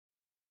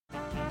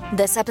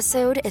This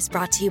episode is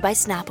brought to you by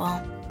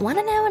Snapple. Want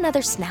to know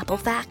another Snapple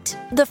fact?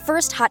 The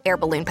first hot air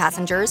balloon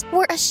passengers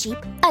were a sheep,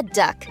 a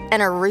duck,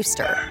 and a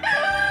rooster.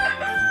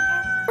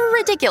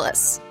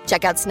 Ridiculous.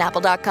 Check out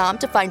Snapple.com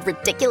to find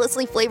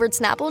ridiculously flavored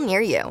Snapple near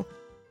you.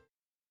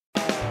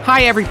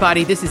 Hi,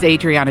 everybody. This is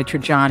Adriana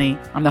Trajani.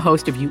 I'm the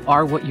host of You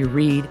Are What You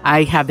Read.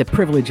 I have the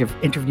privilege of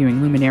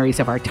interviewing luminaries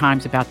of our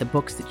times about the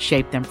books that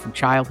shaped them from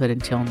childhood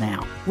until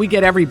now. We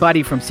get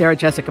everybody from Sarah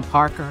Jessica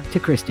Parker to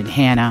Kristen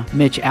Hanna,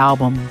 Mitch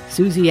Albom,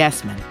 Susie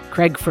Essman,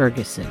 Craig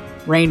Ferguson,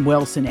 Rainn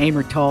Wilson,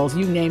 Amor Tolls,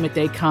 you name it,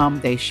 they come,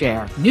 they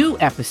share. New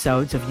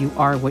episodes of You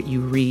Are What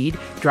You Read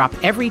drop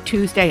every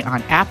Tuesday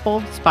on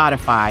Apple,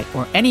 Spotify,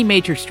 or any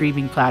major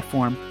streaming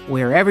platform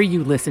wherever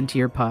you listen to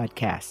your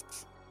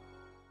podcasts.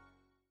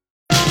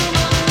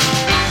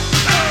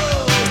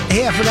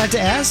 Hey, I forgot to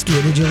ask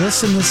you, did you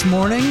listen this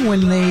morning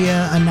when they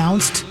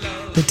announced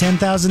the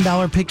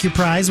 $10,000 Pick Your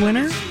Prize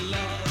winner?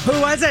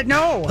 Who was it?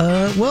 No.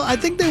 Well, I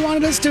think they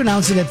wanted us to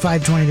announce it at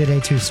 5:20 today,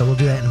 too, so we'll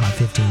do that in about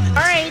 15 minutes.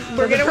 All right,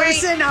 we're going to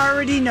wait. The person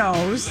already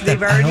knows. They've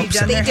already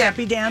done their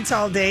happy dance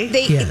all day.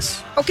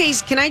 Yes. Okay,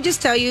 can I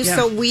just tell you? Yeah.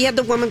 So we had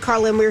the woman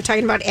call in. We were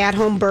talking about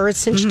at-home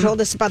births, and she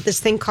told us about this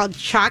thing called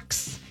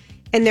Chucks,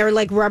 and they're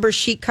like rubber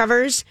sheet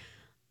covers.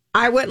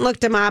 I went and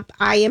looked them up.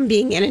 I am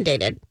being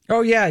inundated.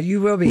 Oh, yeah,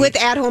 you will be. With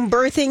at-home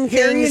birthing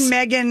Harry things.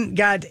 and Meghan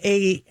got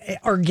a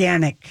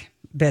organic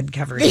bed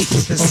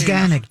covers.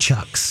 Organic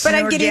Chucks. But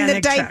I'm getting the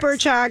diaper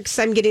Chucks.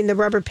 I'm getting the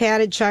rubber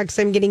padded Chucks.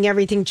 I'm getting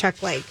everything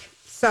Chuck-like.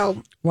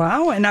 So.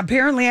 Wow, and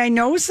apparently I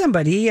know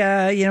somebody,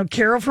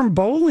 Carol from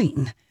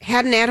Bowling.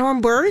 Had an at-home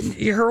birth?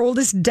 Her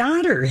oldest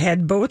daughter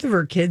had both of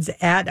her kids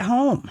at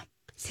home.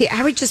 See,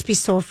 I would just be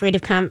so afraid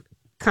of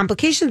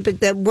complications, but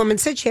the woman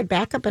said she had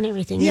backup and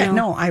everything. Yeah,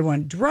 no, I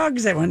want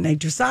drugs, I want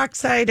nitrous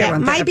oxide, yeah, I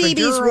want my the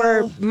babies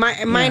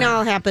epidural. Mine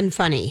all happened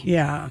funny.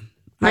 Yeah.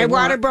 My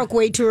water broke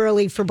way too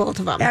early for both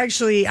of them.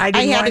 Actually, I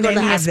didn't want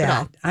any of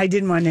that. I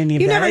didn't want any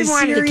of that. I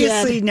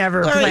seriously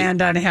never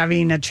planned on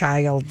having a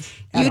child.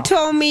 You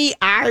told me,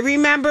 I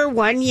remember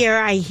one year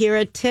I hear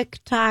a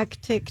tick-tock,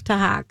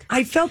 tick-tock.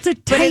 I felt a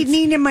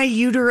tightening in my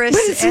uterus.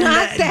 But it's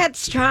not that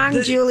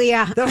strong,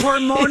 Julia. The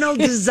hormonal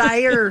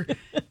desire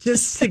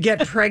just to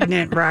get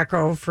pregnant,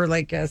 Rocco, for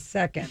like a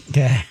second.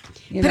 Okay.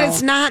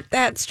 It's not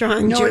that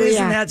strong, no, Julia. It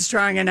isn't that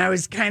strong, and I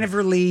was kind of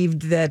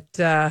relieved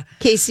that...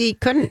 Casey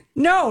couldn't?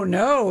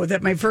 No,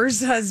 that my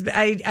first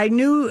husband... I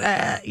knew,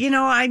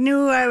 I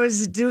knew I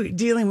was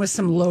dealing with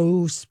some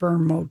low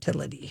sperm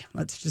motility.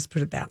 Let's just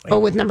put it that way. Oh,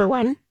 with number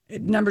one?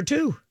 Number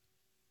two.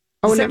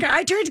 Oh,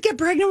 I tried to get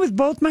pregnant with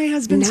both my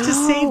husbands to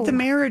save the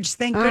marriage.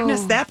 Thank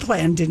goodness that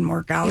plan didn't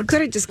work out. You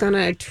could have just gone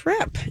on a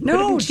trip.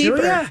 No,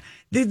 Julia.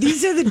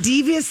 These are the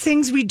devious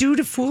things we do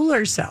to fool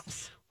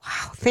ourselves.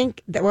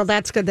 Wow.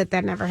 That's good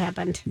that never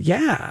happened.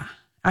 Yeah.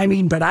 I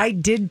mean, but I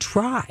did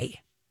try.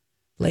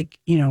 Like,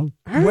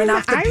 went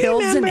off the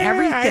pills and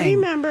everything. I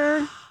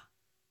remember.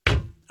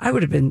 I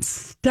would have been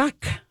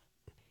stuck.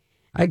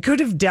 I could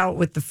have dealt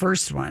with the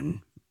first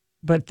one.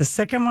 But the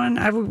second one,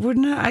 I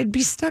wouldn't. I'd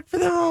be stuck for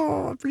the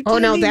whole. Oh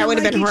no, that would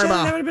have been horrible.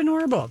 That would have been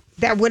horrible.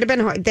 That would have been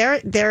horrible.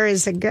 There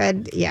is a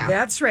good, yeah.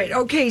 That's right.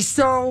 Okay,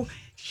 so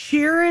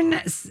Sharon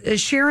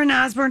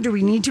Osbourne. Do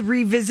we need to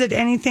revisit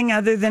anything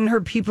other than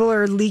her people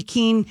are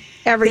leaking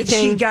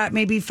everything? That she got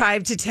maybe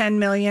 5 to 10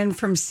 million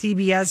from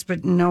CBS,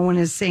 but no one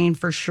is saying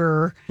for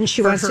sure. And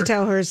she wants to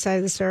tell her side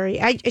of the story.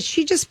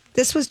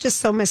 This was just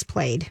so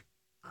misplayed.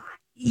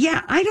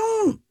 Yeah,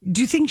 do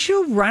you think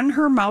she'll run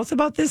her mouth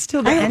about this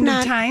till the end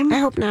of time? I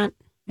hope not.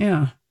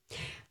 Yeah.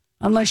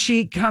 Unless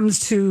she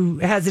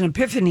has an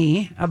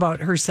epiphany about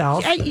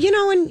herself.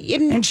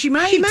 And she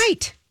might. She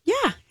might.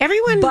 Yeah,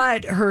 everyone.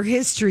 But her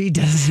history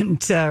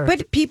doesn't.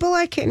 But people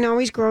can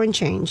always grow and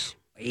change.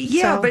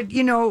 Yeah, so. But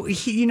you know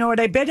what?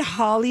 I bet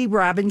Holly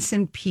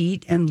Robinson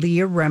Peete and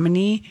Leah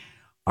Remini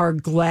are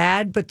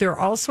glad, but they're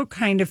also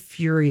kind of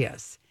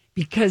furious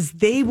because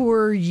they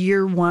were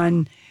year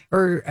one.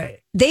 Or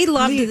they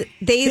loved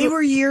they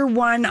were year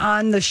one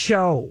on the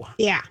show.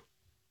 Yeah.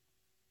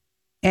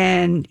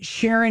 And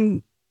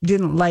Sharon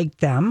didn't like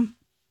them,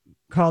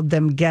 called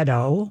them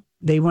ghetto.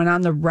 They went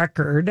on the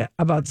record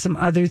about some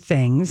other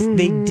things. Mm-hmm.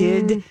 They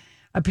did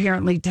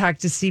apparently talk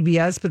to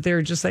CBS, but they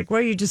were just like,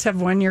 well, you just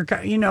have 1 year,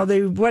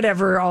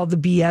 whatever, all the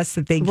BS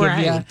that they give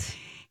you.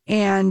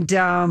 And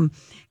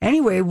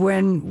anyway,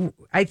 when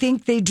I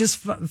think they just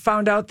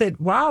found out that,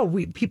 wow,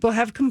 people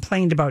have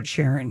complained about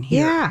Sharon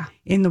here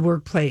in the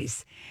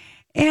workplace.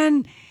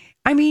 And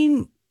I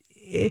mean,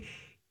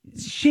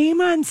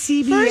 shame on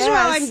CBS. First of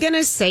all, I'm going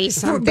to say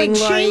something.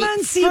 Shame on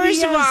CBS.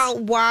 First of all,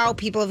 wow,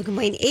 people have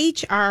complained.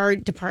 HR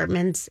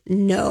departments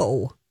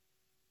know.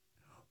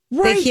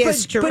 Right, the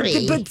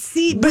history.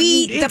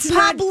 The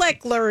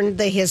public learned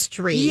the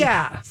history.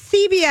 Yeah.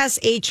 CBS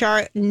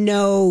HR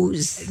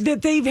knows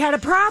that they've had a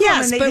problem.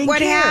 Yes, and but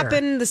what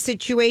happened, the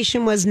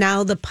situation was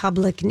now the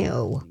public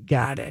knew.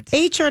 Got it.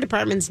 HR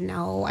departments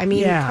know. I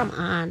mean, come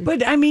on.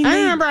 But I mean, I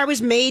remember I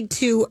was made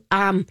to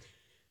I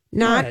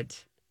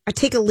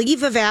take a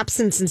leave of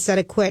absence instead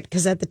of quit,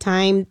 because at the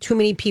time, too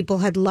many people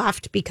had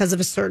left because of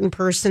a certain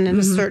person in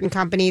a certain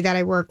company that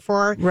I work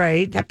for.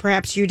 Right. That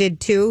perhaps you did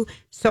too.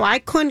 So I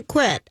couldn't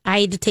quit.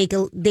 I had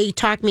to they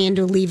talked me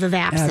into a leave of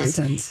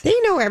absence. They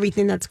know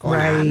everything that's going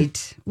on.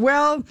 Right.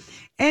 Well,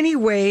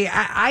 anyway,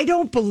 I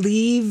don't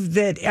believe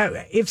that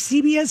if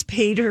CBS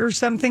paid her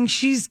something,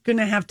 she's going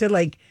to have to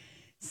like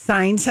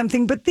sign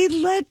something. But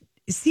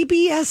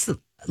CBS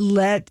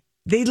let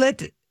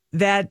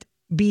that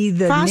be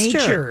the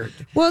nature.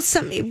 Well,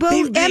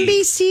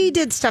 NBC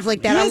did stuff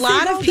like that. Yes, a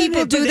lot of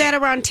people do that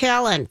around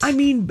talent. I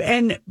mean,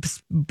 and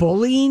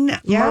bullying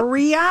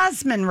Marie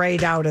Osmond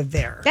right out of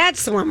there.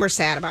 That's the one we're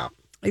sad about.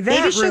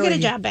 Maybe she'll get a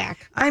job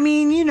back. I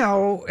mean,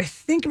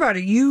 think about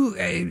it.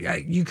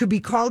 You could be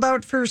called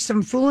out for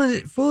some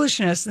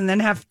foolishness and then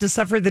have to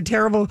suffer the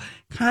terrible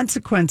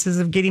consequences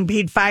of getting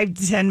paid $5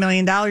 to $10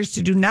 million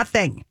to do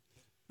nothing,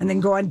 and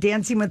then go on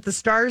Dancing with the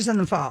Stars in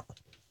the fall.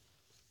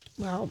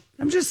 Well,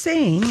 I'm just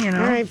saying,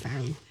 All right,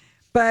 fine.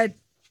 But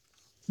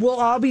we'll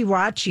all be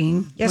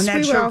watching when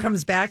that show will.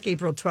 comes back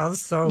April 12th.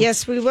 So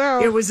yes, we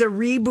will. It was a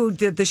reboot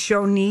that the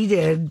show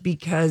needed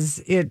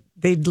because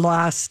they'd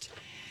lost.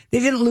 They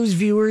didn't lose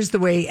viewers the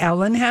way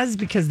Ellen has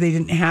because they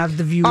didn't have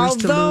the viewers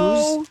to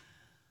lose.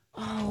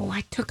 Oh,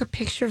 I took a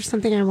picture of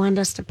something I wanted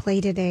us to play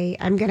today.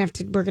 We're gonna have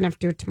to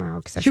do it tomorrow.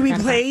 Should we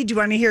play? Do you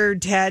want to hear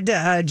Ted,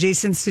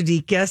 Jason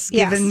Sudeikis,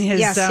 giving his?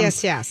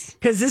 Yes.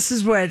 Because this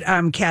is what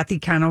Kathy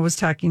Connell was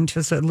talking to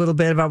us a little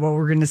bit about what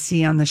we're going to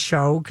see on the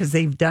show because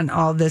they've done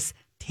all this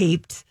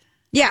taped.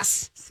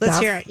 Yes, let's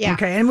hear it. Yeah.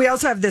 Okay, and we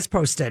also have this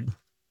posted.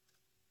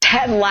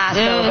 Ted Lasso,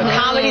 a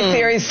comedy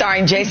series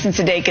starring Jason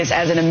Sudeikis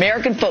as an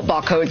American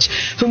football coach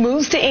who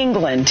moves to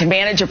England to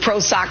manage a pro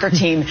soccer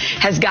team,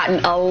 has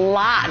gotten a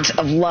lot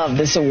of love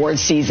this award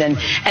season.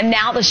 And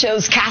now the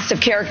show's cast of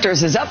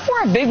characters is up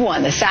for a big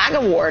one, the SAG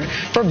Award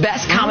for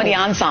Best Comedy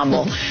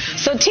Ensemble.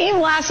 So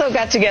Team Lasso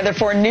got together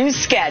for a new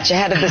sketch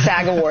ahead of the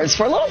SAG Awards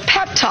for a little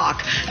pep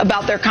talk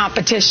about their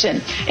competition.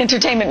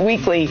 Entertainment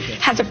Weekly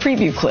has a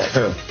preview clip.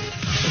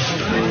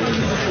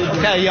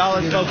 Okay,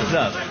 y'all, let's focus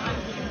up.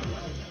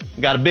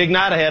 We got a big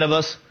night ahead of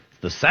us,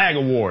 the SAG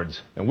Awards,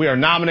 and we are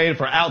nominated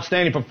for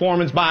Outstanding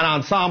Performance by an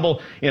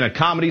Ensemble in a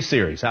Comedy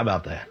Series. How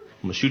about that?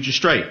 I'm going to shoot you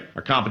straight.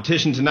 Our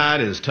competition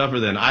tonight is tougher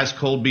than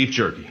ice-cold beef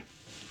jerky.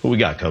 Who we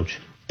got, Coach?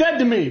 Dead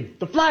to me,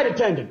 the flight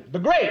attendant, the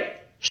great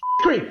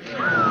Creek.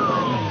 Called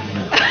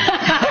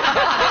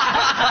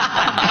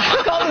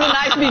him a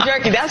nice beef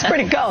jerky. That's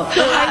pretty cool.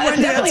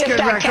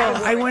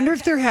 I wonder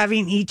if they're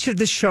having each of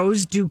the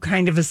shows do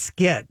kind of a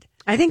skit.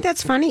 I think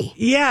that's funny.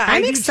 Yeah,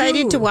 I'm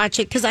excited to watch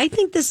it because I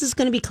think this is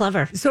going to be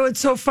clever. So it's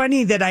so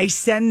funny that I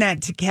send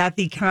that to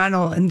Kathy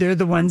Connell, and they're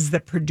the ones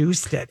that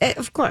produced it.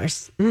 Of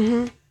course.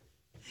 Mm-hmm.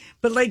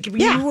 But you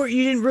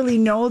didn't really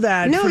know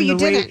that. No, you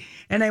didn't.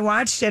 And I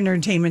watched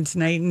Entertainment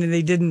Tonight, and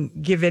they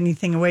didn't give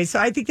anything away. So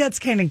I think that's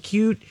kind of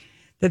cute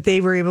that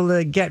they were able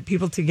to get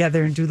people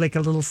together and do like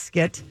a little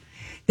skit.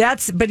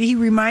 But he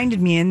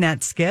reminded me in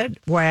that skit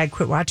why I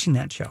quit watching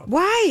that show.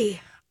 Why?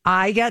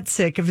 I got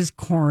sick of his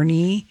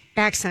corny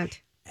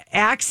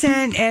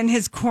accent and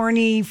his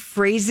corny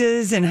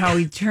phrases and how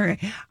he turned.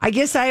 I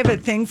guess I have a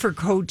thing for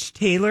Coach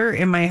Taylor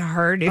in my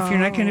heart. If you're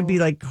not going to be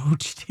like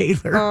Coach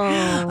Taylor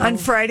on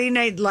Friday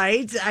Night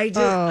Lights, I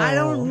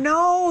don't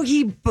know.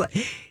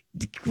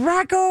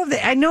 Rocco,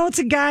 I know it's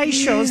a guy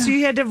show, so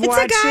you had to watch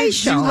it. It's a guy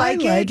show. I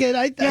like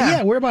it.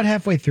 Yeah, we're about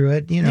halfway through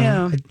it.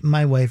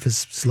 My wife is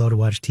slow to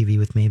watch TV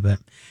with me, but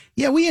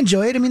yeah, we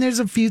enjoy it. I mean, there's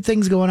a few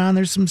things going on.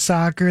 There's some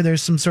soccer.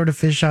 There's some sort of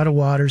fish out of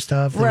water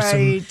stuff. There's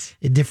some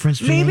difference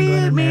between England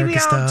and America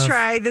stuff. Maybe I'll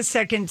try the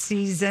second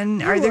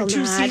season. Are there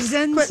 2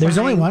 seasons? There's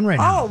only one right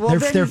now. Oh, well,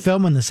 they're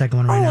filming the second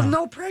one right now. Oh,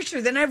 no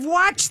pressure. Then I've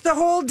watched the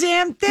whole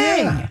damn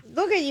thing. Yeah.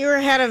 Look at you,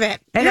 ahead of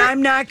it. And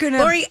I'm not going to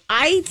Lori,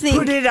 I think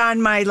put it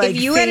on my if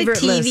you had a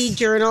TV list.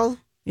 journal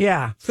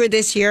for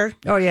this year.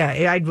 Oh,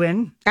 yeah, I'd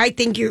win. I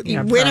think you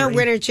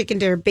winner, chicken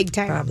dinner, big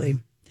time. Probably.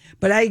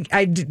 But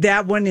I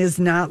that one is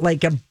not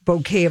like a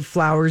bouquet of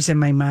flowers in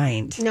my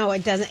mind. No,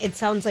 it doesn't. It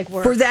sounds like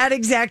work. For that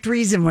exact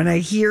reason, when I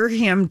hear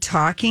him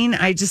talking,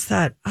 I just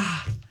thought,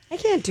 I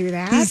can't do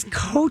that. These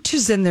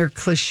coaches and their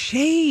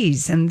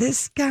cliches and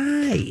this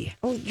guy.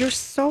 Oh, you're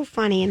so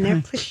funny and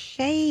their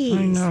cliches.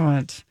 I know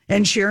it.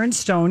 And Sharon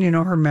Stone,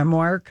 her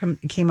memoir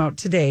came out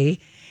today,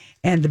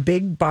 and the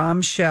big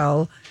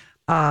bombshell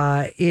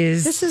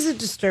is... This is a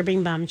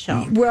disturbing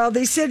bombshell. Well,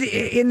 they said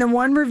in the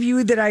one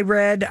review that I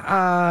read...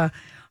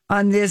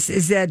 on this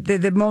is that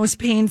the most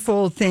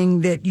painful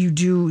thing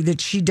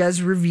that she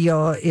does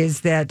reveal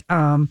is that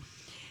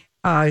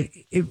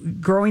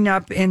growing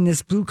up in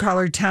this blue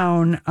collar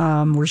town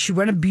where she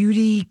won a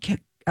beauty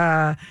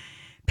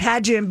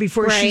pageant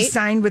before she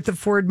signed with the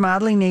Ford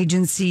Modeling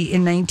Agency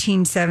in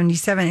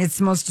 1977. It's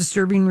the most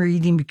disturbing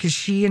reading because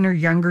she and her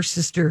younger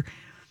sister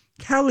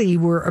Kelly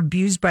were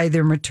abused by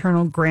their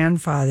maternal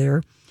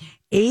grandfather,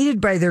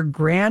 aided by their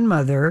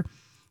grandmother,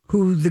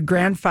 who the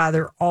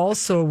grandfather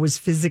also was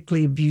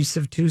physically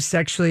abusive to,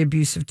 sexually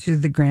abusive to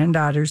the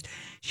granddaughters.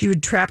 She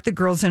would trap the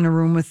girls in a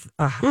room with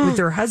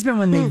her husband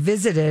when they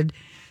visited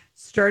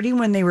starting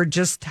when they were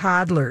just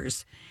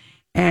toddlers.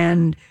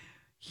 And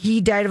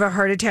he died of a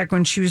heart attack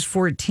when she was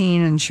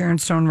 14. And Sharon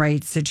Stone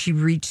writes that she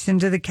reached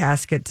into the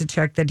casket to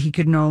check that he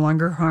could no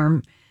longer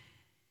harm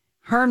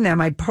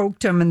them. I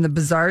poked him, and the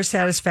bizarre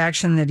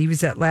satisfaction that he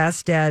was at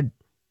last, Dad,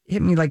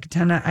 hit me like a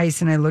ton of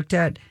ice. And I looked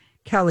at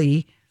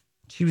Kelly.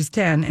 She was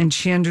 10, and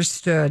she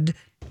understood.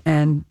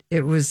 And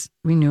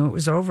we knew it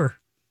was over.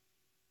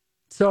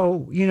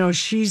 So,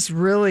 she's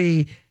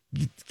really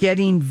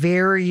getting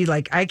very,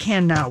 I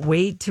cannot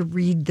wait to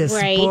read this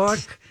book,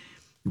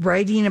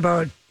 writing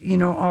about,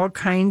 all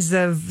kinds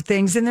of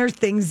things. And there are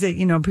things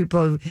that,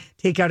 people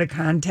take out of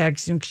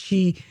context. And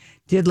she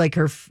did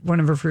one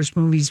of her first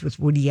movies with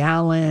Woody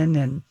Allen.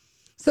 And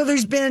so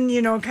there's been,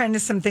 kind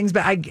of some things,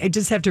 but I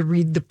just have to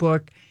read the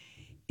book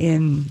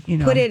in,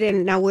 Put it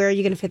in. Now, where are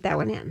you going to fit that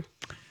one in?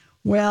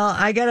 Well,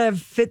 I got to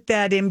fit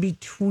that in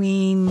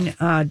between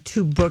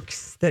two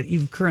books that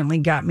you've currently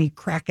got me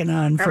cracking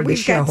on for the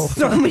show. We've got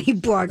so many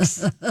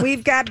books.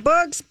 We've got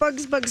books.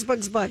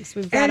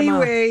 We've got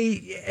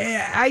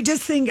anyway, I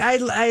just think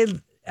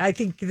I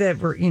think that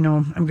we're,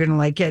 I'm going to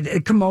like it.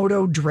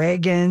 Komodo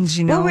dragons,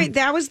 Oh, wait,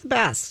 that was the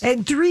best.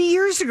 And 3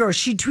 years ago,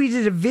 she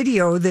tweeted a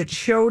video that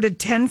showed a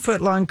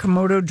 10-foot-long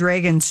Komodo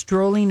dragon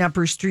strolling up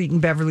her street in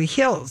Beverly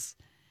Hills.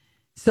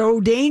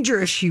 So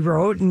dangerous, she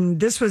wrote, and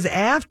this was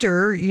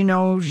after,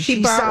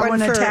 she saw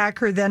one attack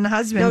her then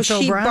husband. No,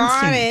 Phil she Bronstein.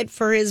 bought it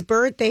for his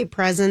birthday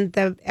present,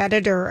 the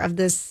editor of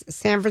this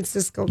San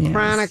Francisco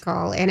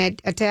Chronicle, and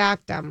it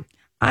attacked him.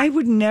 I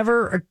would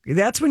never,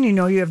 that's when you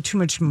have too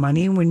much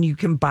money, when you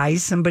can buy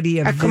somebody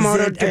a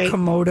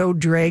Komodo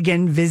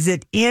dragon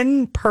visit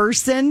in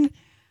person.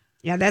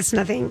 Yeah, that's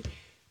nothing.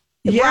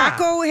 Yeah.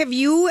 Rocco, have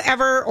you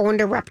ever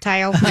owned a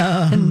reptile?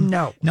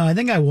 No. No, I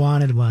think I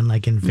wanted one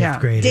in fifth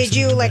grade. Did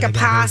you, like a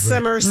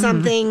possum or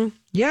something?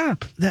 Yeah.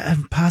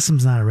 The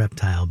possum's not a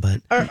reptile, but...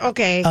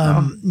 okay.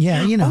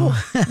 Yeah,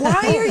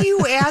 Why are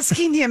you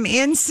asking him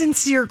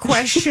insincere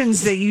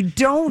questions that you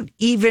don't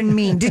even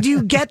mean? Did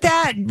you get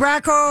that,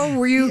 Rocco?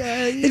 Were you...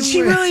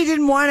 she really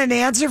didn't want an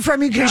answer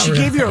from you because she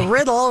gave you a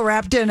riddle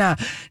wrapped in a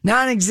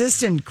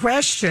non-existent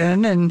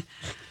question, and...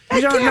 You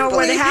don't know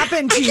what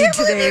happened to you today. I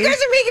can't believe you guys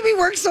are making me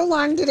work so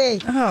long today.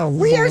 Oh,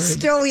 we are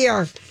still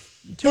here.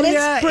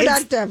 Julia, it's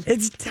productive.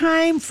 It's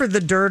time for the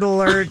Dirt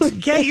Alert.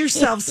 Get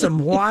yourself some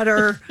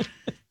water.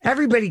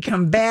 Everybody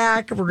come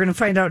back. We're going to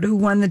find out who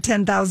won the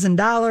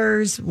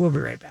 $10,000. We'll be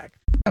right back.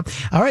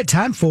 All right,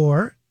 time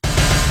for...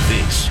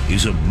 This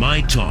is a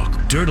My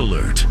Talk Dirt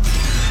Alert.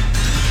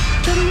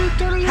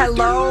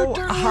 Hello,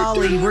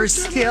 Holly. We're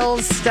still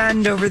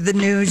stunned over the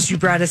news you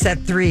brought us at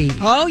 3.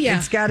 Oh, yeah.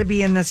 It's got to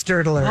be in this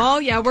Dirt Alert. Oh,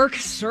 yeah. We're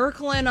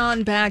circling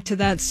on back to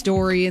that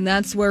story, and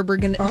that's where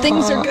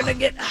things are going to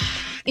get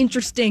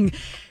interesting.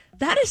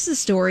 That is the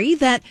story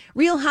that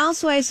Real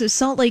Housewives of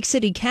Salt Lake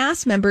City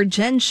cast member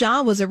Jen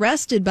Shah was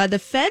arrested by the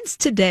feds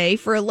today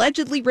for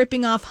allegedly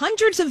ripping off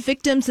hundreds of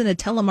victims in a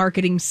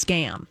telemarketing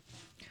scam.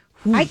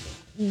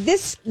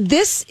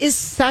 This is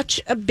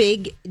such a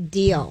big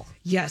deal.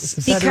 Yes,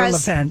 it's a federal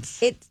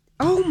offense.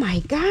 Oh my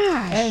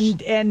gosh.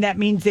 And that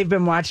means they've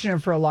been watching her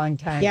for a long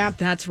time. Yeah,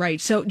 that's right.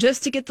 So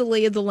just to get the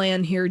lay of the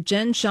land here,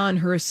 Jen Shah and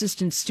her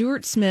assistant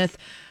Stuart Smith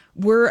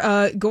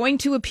were going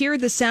to appear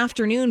this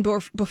afternoon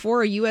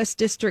before a U.S.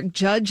 district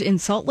judge in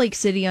Salt Lake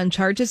City on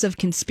charges of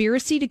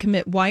conspiracy to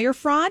commit wire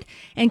fraud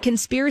and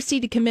conspiracy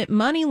to commit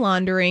money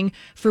laundering,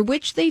 for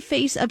which they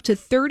face up to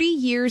 30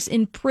 years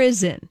in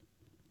prison.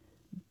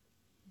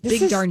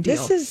 Big darn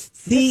deal.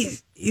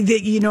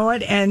 You know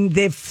what? And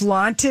they've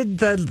flaunted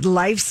the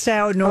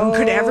lifestyle. No one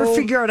could ever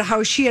figure out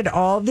how she had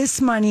all this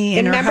money,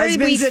 and her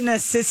husband's an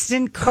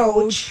assistant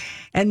coach.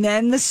 And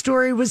then the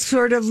story was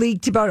sort of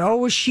leaked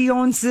about, she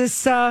owns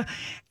this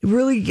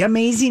really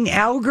amazing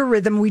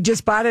algorithm. We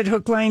just bought it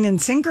hook, line, and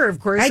sinker,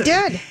 of course. I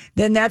did.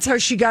 Then that's how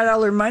she got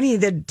all her money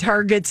that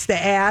targets the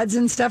ads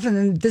and stuff. And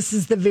then this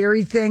is the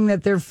very thing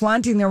that they're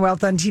flaunting their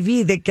wealth on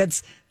TV that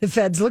gets the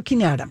feds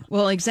looking at them.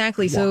 Well,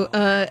 exactly. Wow.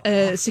 So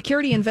a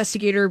security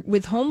investigator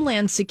with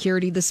Homeland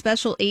Security, the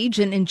special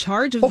agent in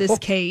charge of this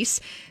case,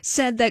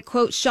 said that,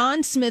 quote,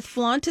 Sean Smith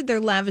flaunted their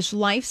lavish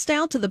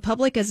lifestyle to the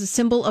public as a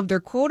symbol of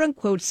their quote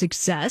unquote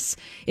success.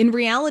 In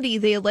reality,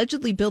 they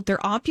allegedly built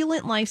their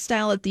opulent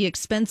lifestyle at the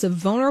expense of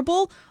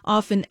vulnerable,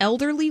 often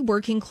elderly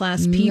working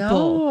class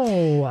people.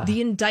 No.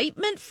 The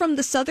indictment from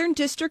the Southern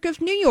District of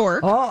New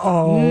York.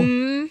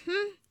 Mm-hmm.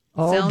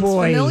 Oh, sounds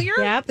boy. familiar?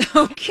 Yep.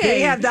 Okay. They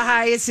have the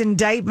highest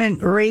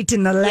indictment rate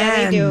in the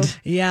land. Yeah, they do.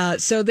 Yeah,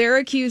 so they're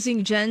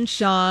accusing Jen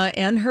Shah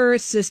and her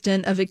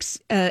assistant of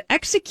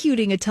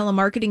executing a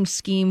telemarketing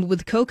scheme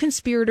with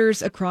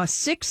co-conspirators across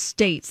 6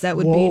 states. That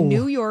would be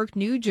New York,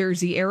 New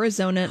Jersey,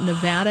 Arizona,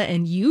 Nevada,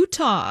 and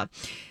Utah.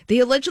 They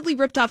allegedly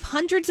ripped off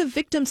hundreds of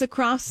victims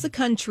across the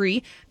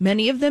country,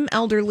 many of them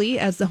elderly,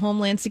 as the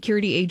Homeland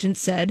Security agent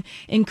said,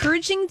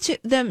 encouraging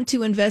them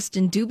to invest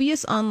in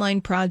dubious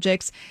online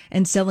projects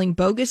and selling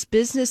bogus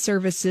business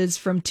services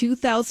from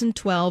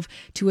 2012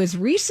 to as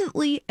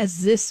recently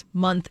as this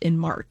month in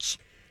March.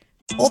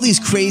 All these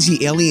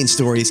crazy alien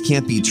stories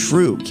can't be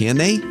true, can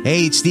they?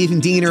 Hey, it's Stephen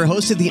Diener,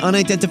 host of the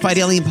Unidentified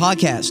Alien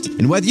Podcast.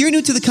 And whether you're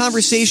new to the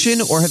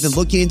conversation or have been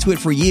looking into it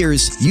for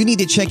years, you need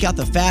to check out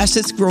the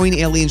fastest growing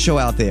alien show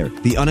out there,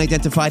 the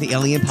Unidentified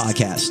Alien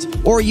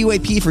Podcast, or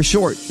UAP for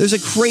short. There's a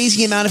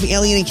crazy amount of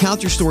alien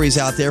encounter stories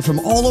out there from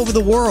all over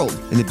the world.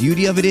 And the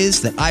beauty of it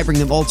is that I bring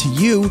them all to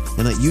you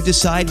and let you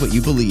decide what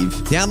you believe.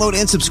 Download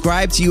and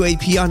subscribe to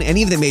UAP on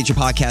any of the major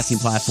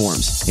podcasting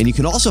platforms. And you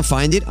can also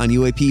find it on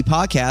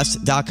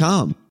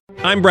UAPpodcast.com.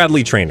 I'm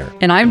Bradley Trainer.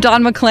 And I'm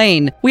Don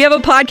McClain. We have a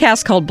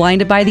podcast called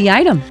Blinded by the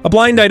Item. A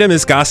blind item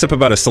is gossip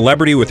about a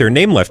celebrity with their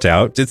name left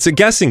out. It's a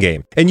guessing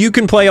game, and you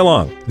can play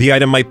along. The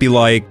item might be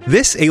like,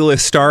 this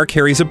A-list star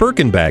carries a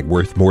Birkin bag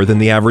worth more than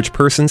the average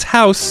person's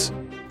house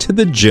to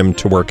the gym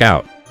to work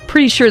out.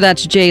 Pretty sure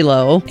that's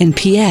J-Lo. And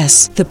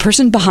P.S. the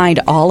person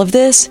behind all of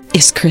this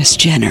is Kris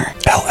Jenner,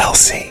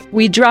 LLC.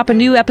 We drop a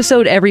new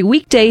episode every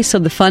weekday so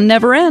the fun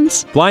never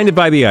ends. Blinded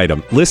by the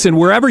Item. Listen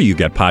wherever you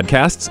get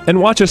podcasts and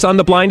watch us on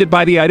the Blinded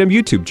by the Item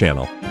YouTube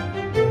channel.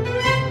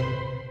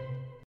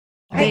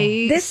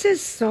 This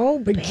is so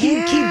bad. But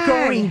keep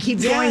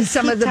going.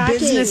 Some of the talking.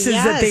 businesses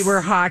that they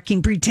were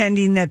hawking,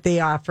 pretending that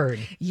they offered.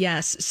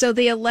 Yes. So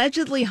they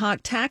allegedly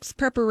hawked tax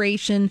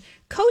preparation,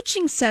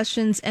 coaching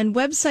sessions, and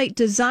website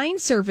design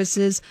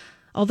services,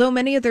 although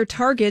many of their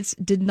targets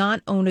did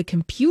not own a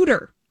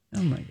computer.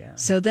 Oh, my God.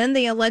 So then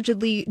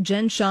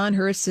Jen Shah and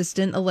her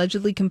assistant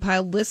allegedly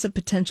compiled lists of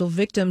potential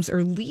victims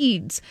or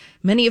leads,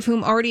 many of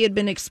whom already had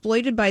been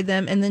exploited by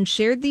them, and then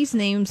shared these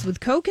names with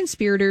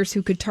co-conspirators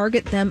who could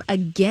target them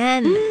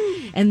again.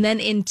 And then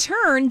in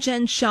turn,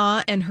 Jen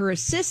Shah and her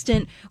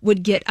assistant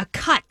would get a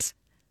cut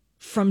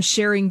from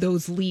sharing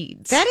those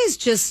leads. That is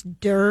just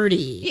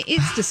dirty.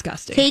 It's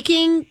disgusting.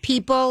 Taking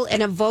people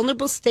in a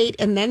vulnerable state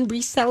and then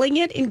reselling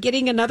it and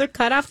getting another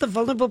cut off the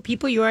vulnerable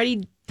people you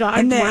already dogged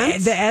and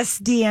once. The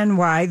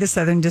SDNY, the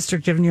Southern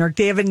District of New York,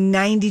 they have a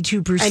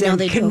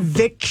 92%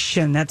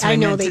 conviction. That's what I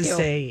meant to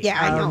say. Yeah,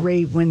 I know.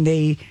 Rate when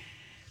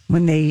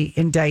they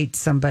indict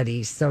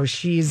somebody. So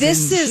she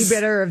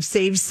better have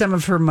saved some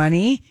of her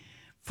money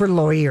for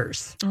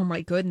lawyers. Oh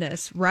my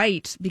goodness!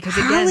 Right, because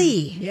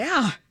Holly, again,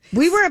 yeah.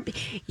 We were,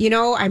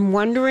 I'm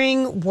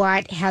wondering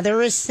what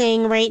Heather is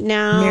saying right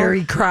now.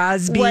 Mary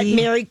Crosby. What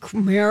Mary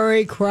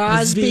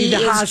Crosby the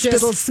is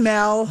hospital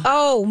smell.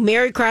 Oh,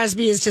 Mary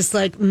Crosby is just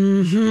like,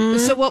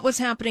 So what was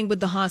happening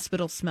with the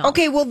hospital smell?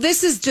 Okay, well,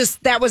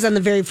 that was on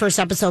the very first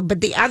episode. But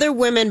the other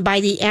women,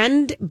 by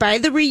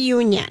the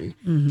reunion,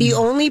 the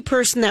only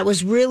person that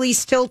was really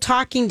still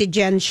talking to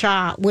Jen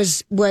Shah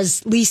was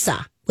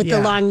Lisa with the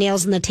long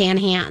nails and the tan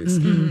hands.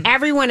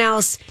 Everyone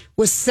else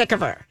was sick of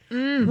her.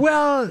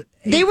 Well,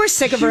 they were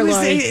sick of her.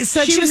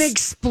 Such an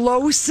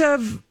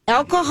explosive,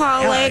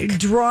 alcoholic,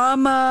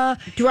 drama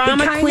queen,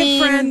 kind of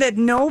friend that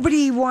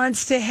nobody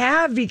wants to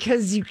have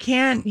because you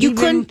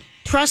couldn't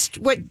trust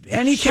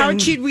how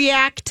she'd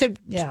react to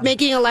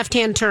making a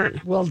left-hand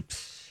turn. Well.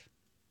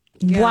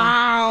 Yeah.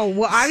 Wow.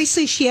 Well,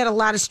 obviously she had a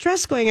lot of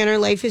stress going on in her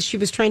life as she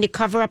was trying to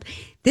cover up.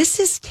 This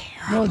is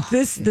terrible. Well,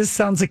 this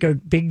sounds like a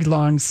big,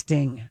 long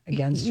sting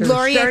against her.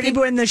 Lori, started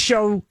when the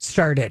show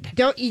started.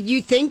 Don't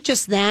you think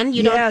just then?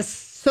 Yes.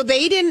 So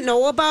they didn't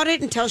know about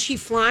it until she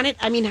flaunted?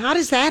 I mean, how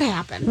does that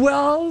happen?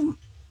 Well,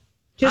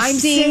 I'm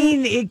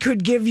saying it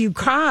could give you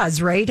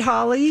cause, right,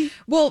 Holly?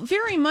 Well,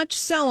 very much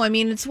so. I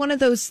mean, it's one of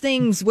those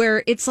things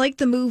where it's like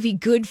the movie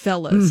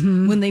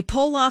Goodfellas when they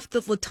pull off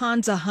the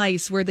Lufthansa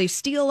heist where they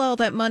steal all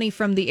that money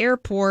from the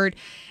airport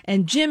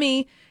and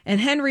Jimmy and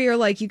Henry are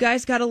like, you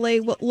guys got to lay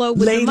low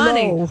with the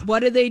money. Low. What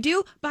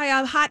do? Buy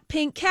a hot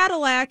pink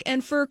Cadillac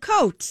and fur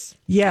coats.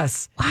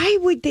 Yes. Why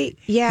would they?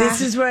 Yeah.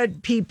 This is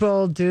what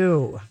people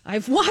do.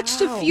 I've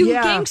watched a few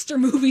gangster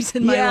movies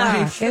in my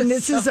life. And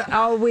this is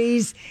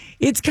always,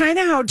 it's kind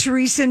of how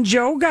Teresa and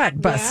Joe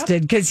got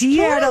busted because he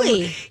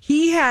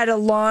had a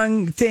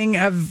long thing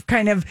of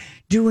kind of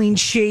doing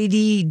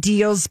shady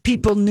deals.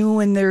 People knew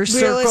in their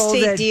circle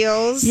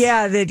deals.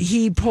 Yeah, that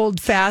he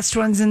pulled fast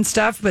ones and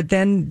stuff. But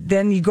then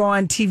you go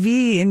on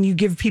TV and you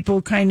give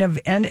people kind of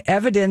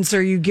evidence,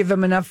 or you give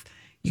them enough.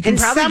 You can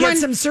probably get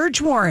some search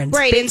warrants,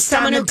 right? And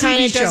someone who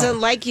kind of show. doesn't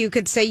like you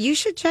could say you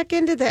should check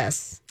into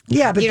this.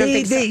 Yeah, but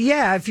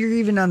if you're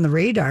even on the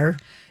radar.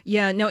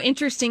 Yeah, no,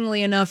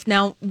 interestingly enough,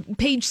 now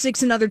Page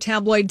Six and other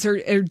tabloids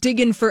are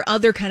digging for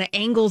other kind of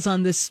angles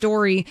on this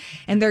story,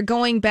 and they're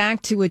going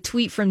back to a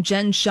tweet from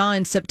Jen Shah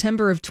in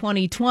September of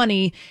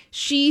 2020.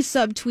 She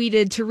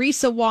subtweeted,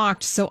 Teresa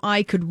walked so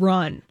I could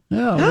run.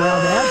 Oh,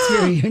 well,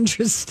 that's very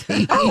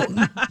interesting. Oh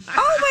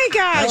my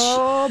gosh.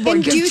 Oh, boy.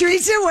 Because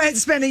Teresa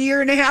spent 1.5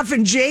 years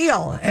in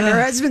jail, and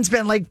her husband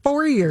spent like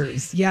 4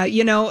 years. Yeah,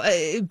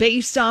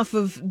 based off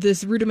of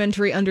this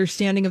rudimentary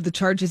understanding of the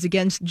charges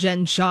against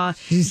Jen Shah,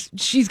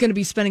 she's going to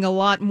be spending a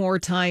lot more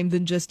time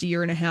than just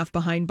 1.5 years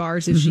behind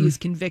bars if she is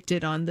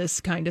convicted on this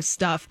kind of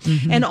stuff.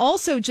 And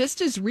also, just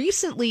as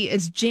recently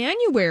as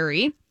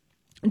January,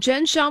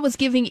 Jen Shah was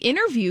giving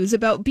interviews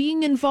about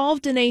being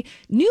involved in a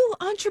new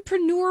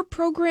entrepreneur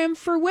program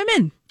for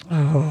women.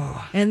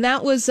 Oh. And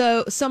that was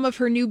some of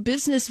her new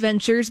business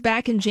ventures.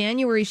 Back in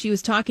January, she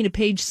was talking to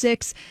Page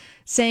Six,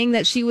 saying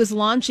that she was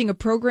launching a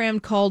program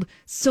called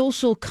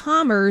Social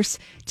Commerce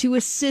to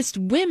assist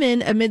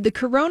women amid the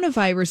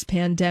coronavirus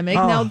pandemic.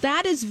 Now,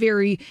 that is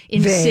very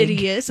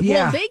insidious. Vague.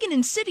 Yeah. Well, vague and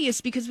insidious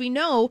because we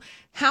know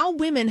how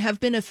women have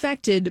been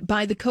affected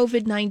by the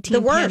COVID-19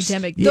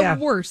 pandemic. The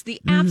worst.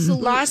 The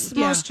absolute. Lost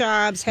most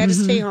jobs, had to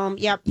stay home.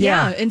 Yep.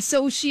 Yeah. And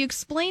so she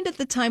explained at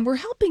the time, we're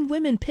helping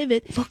women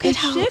pivot and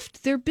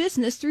shift their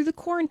business through the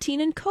quarantine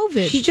and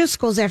COVID. She just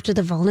goes after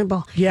the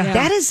vulnerable. Yeah.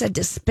 That is a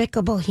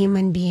despicable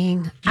human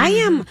being.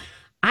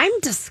 I'm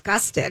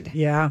disgusted.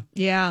 Yeah.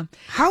 Yeah.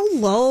 How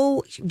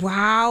low.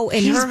 Wow.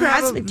 And her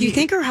husband, do you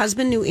think her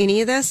husband knew any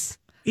of this?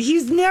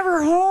 He's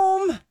never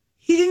home.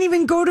 He didn't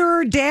even go to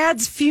her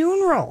dad's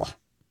funeral.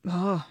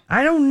 Oh.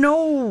 I don't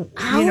know,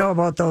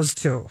 about those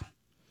two.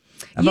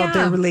 About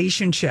their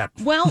relationship.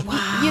 Well,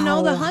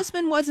 the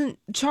husband wasn't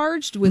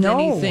charged with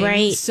anything.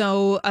 Right.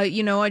 So,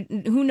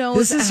 who knows?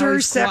 This is her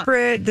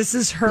separate, this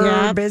is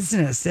her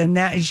business. And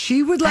that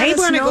she would let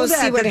us know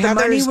that the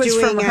money was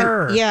from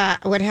her. Yeah,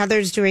 what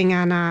Heather's doing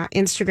on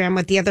Instagram,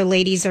 what the other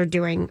ladies are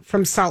doing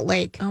from Salt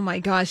Lake. Oh, my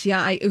gosh.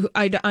 Yeah,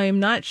 I am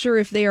not sure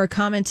if they are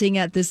commenting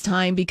at this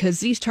time because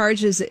these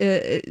charges,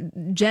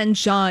 Jen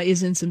Shaw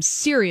is in some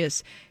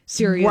serious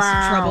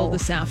trouble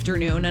this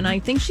afternoon, and I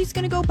think she's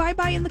going to go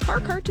bye-bye in the car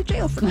to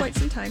jail for quite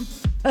some time.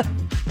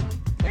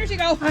 There you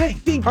go. I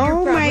think you're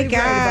probably my right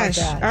gosh.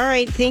 about that. All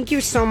right, thank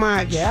you so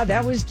much. Yeah,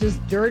 that was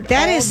just dirt.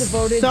 That all is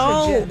devoted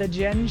to the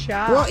Jen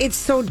Shaw. Well, it's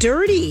so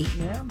dirty.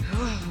 Yeah.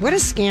 What a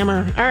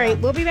scammer. All right,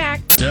 we'll be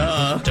back. This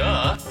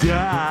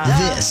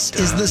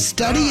is the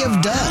study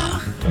of duh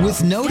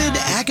with noted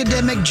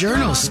academic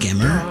journal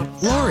skimmer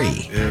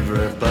Lori.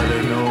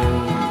 Everybody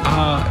knows.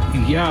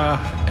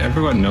 Yeah,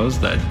 everyone knows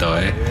that, though.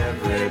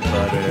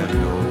 Everybody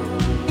knows.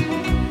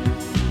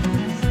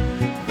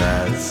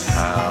 That's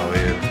how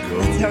it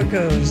goes. That's how it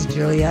goes,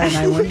 Julia. And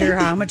I wonder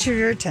how much of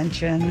your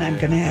attention I'm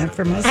going to have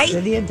from a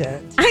city of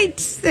debt.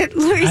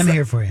 I'm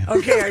here for you.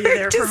 Okay, are you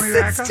there for me,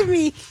 Rocco? To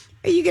me,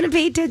 are you going to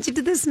pay attention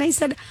to this? And I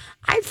said,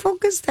 I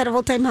focused that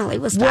whole time Holly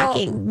was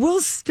talking. Well,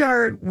 we'll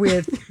start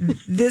with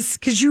this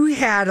because you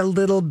had a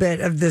little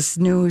bit of this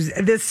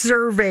this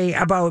survey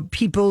about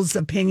people's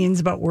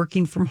opinions about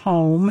working from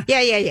home.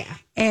 Yeah.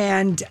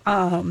 And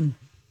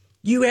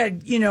you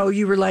had,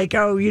 you were like,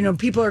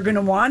 people are going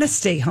to want to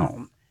stay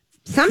home.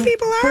 Some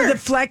people are. For the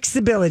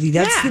flexibility.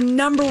 That's the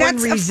number one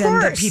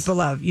reason that people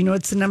love.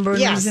 It's the number one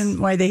reason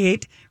why they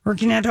hate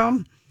working at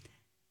home?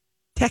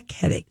 Tech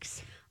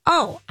headaches.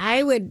 Oh,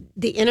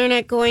 the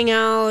internet going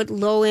out,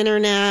 low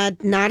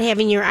internet, not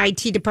having your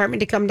IT department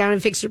to come down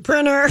and fix your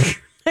printer.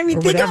 I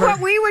mean, think of what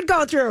we would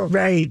go through.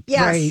 Right,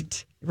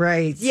 yes.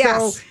 right.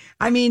 Yes. So,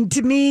 I mean,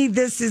 to me,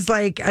 this is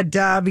like a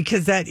duh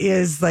because that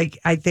is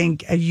I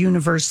think a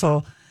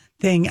universal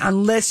thing,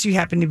 unless you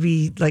happen to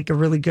be like a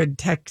really good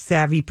tech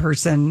savvy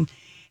person.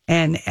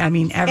 And I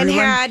mean, everyone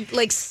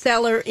had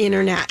stellar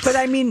internet. But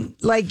I mean,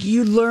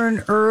 you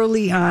learn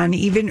early on,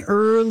 even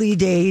early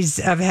days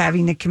of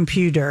having a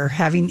computer,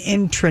 having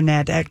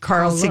intranet at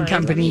Carlson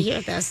Company. Let me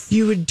hear this.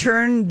 You would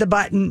turn the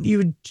button, you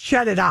would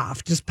shut it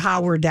off, just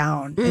power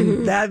down. Mm-hmm.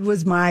 And that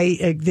was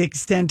the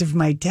extent of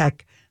my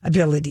tech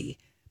ability.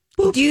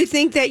 Do you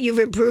think that you've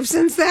improved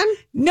since then?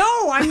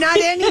 No, I'm not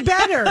any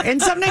better.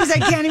 And sometimes I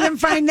can't even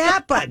find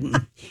that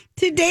button.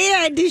 Today I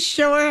had to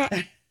show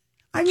her.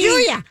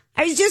 Julia,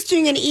 I was just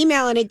doing an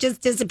email and it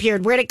just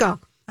disappeared. Where'd it go?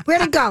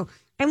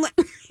 I'm like,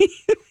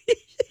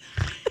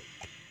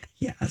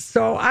 yeah.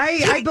 So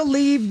I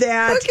believe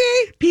that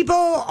people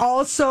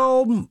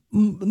also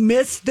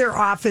miss their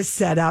office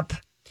setup.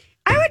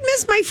 I would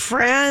miss my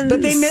friends.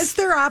 But they miss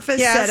their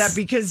office setup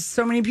because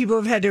so many people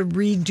have had to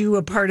redo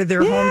a part of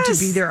their home to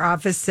be their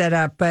office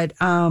setup. But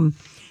the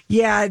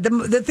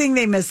thing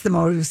they miss the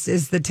most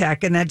is the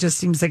tech, and that just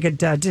seems like a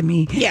dud to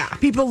me. Yeah.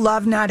 People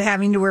love not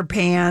having to wear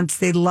pants.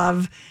 They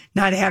love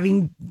not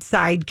having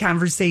side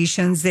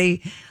conversations.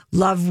 They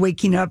love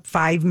waking up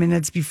 5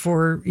 minutes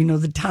before,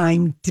 the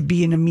time to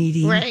be in a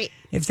meeting. Right.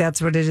 If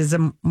that's what it is,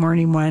 a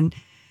morning one.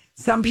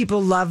 Some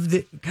people love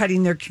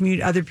cutting their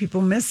commute. Other people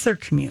miss their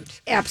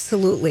commute.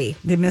 Absolutely.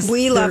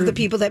 We love the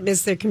people that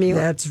miss their commute.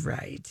 That's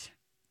right.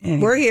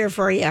 Anyway. We're here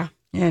for you.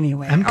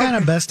 Anyway. I'm kind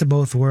of best of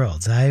both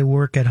worlds. I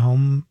work at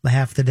home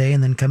half the day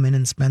and then come in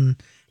and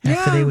spend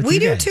half the day with you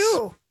guys. We do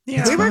too.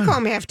 Yeah. We work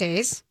home half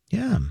days.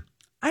 Yeah.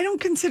 I don't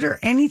consider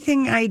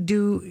anything I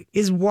do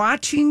is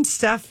watching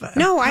stuff.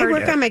 No, I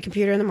work on my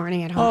computer in the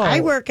morning at home. I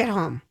work at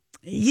home.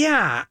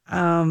 Yeah.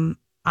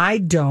 I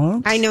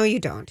don't. I know you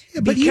don't.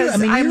 Yeah, but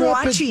I'm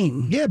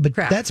watching.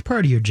 Crap. That's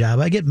part of your job.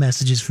 I get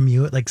messages from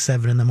you at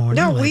 7 a.m.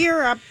 No, we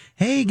are up.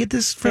 Hey, get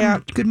this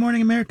from Good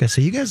Morning America. So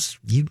you guys,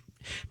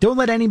 don't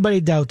let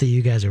anybody doubt that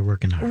you guys are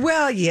working hard.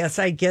 Well, yes,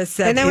 I guess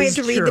that is. And then we have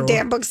to true. read the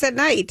damn books at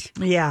night.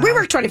 Yeah. We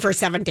work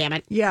 24/7, damn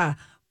it. Yeah.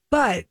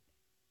 But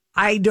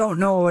I don't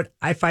know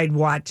if I'd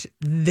watch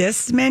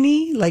this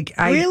many.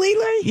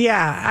 Really?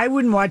 Yeah, I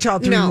wouldn't watch all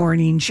 3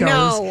 morning shows.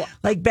 No.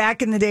 Like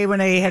back in the day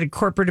when I had a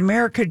corporate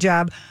America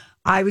job,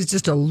 I was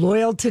just a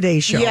loyal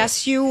Today Show.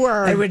 Yes, you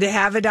were. I would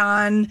have it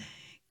on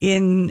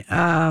in.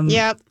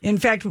 In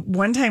fact,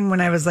 one time when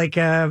I was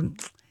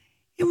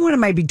one of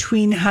my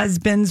between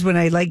husbands when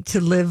I like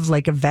to live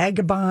like a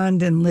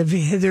vagabond and live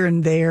hither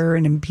and there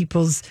and in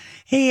people's,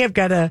 hey, I've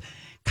got a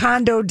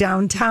condo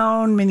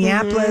downtown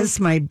Minneapolis.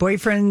 My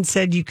boyfriend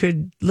said you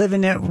could live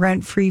in it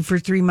rent free for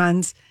 3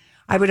 months.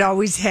 I would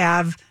always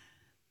have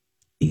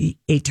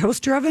a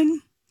toaster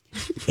oven,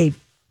 a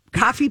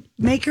coffee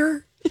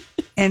maker,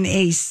 and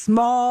a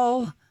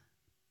small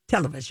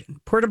television,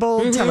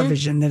 portable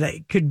television that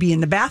I could be in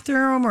the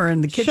bathroom or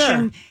in the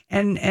kitchen,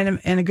 and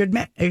a good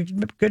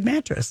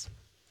mattress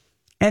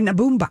and a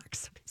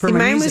boombox for my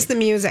mine music. was the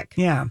music.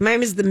 Yeah, mine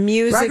was the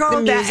music,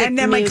 and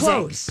then my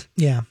clothes.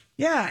 Yeah.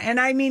 Yeah, and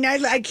I mean,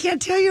 I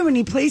can't tell you how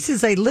many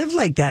places I live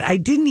like that. I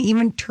didn't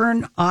even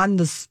turn on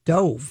the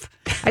stove.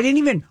 I didn't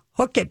even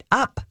hook it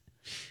up.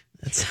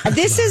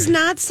 This is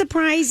not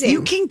surprising.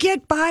 You can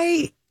get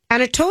by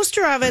on a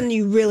toaster oven.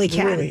 You really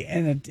can,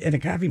 and a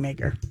coffee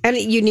maker, and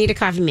you need a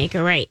coffee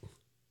maker, right?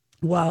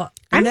 Well,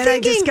 I'm then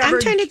thinking. I discovered,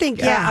 I'm trying to think.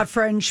 Yeah, a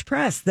French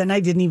press. Then I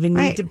didn't even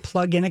need to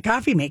plug in a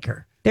coffee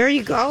maker. There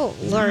you go,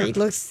 Lori.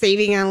 Looks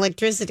saving on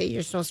electricity.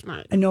 You're so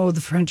smart. I know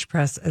the French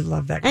press. I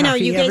love that. I know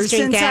you guys Ever drink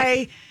since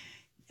that.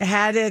 I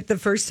had it the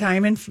first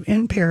time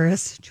in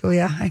Paris,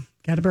 Julia, I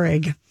got to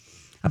brag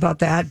about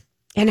that.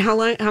 And how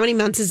many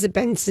months has it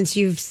been since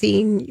you've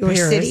seen your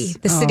Paris? city,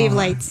 the City of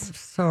Lights?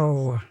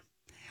 So,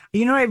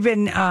 I've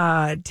been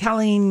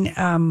telling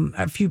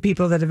a few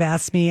people that have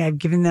asked me. I've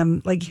given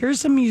them here's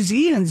some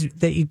museums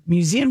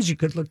you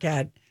could look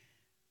at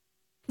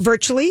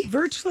virtually.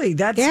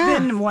 That's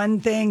been one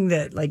thing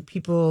that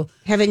people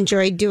have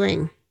enjoyed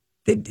doing,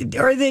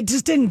 or they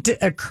just didn't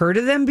occur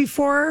to them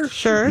before.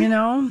 Sure,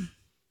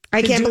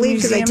 I can't believe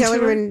because I tell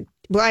everyone.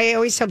 Well, I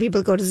always tell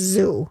people to go to the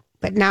zoo.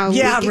 But now,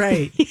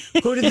 right.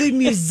 Go to the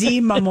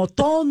Museum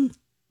Moton,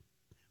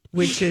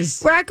 which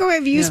is Rocco.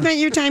 Have you spent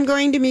your time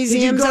going to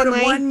museums? Did you go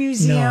online? to one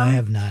museum? No, I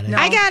have not. No.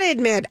 I gotta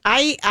admit,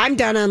 I'm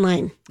done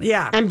online.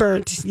 Yeah, I'm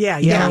burnt. Yeah.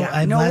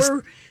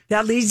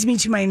 That leads me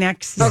to my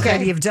next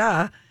study of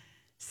duh.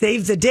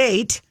 Save the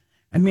date.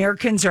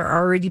 Americans are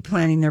already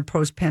planning their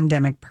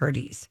post-pandemic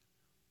parties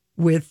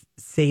with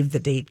save the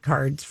date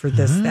cards for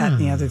this, that,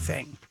 and the other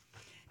thing.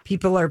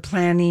 People are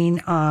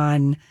planning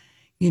on.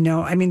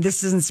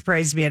 This doesn't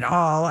surprise me at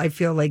all. I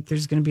feel like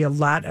there's going to be a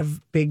lot of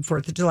big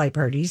 4th of July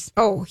parties.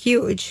 Oh,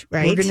 huge,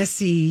 right? We're going to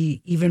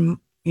see even,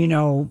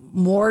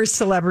 more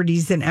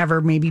celebrities than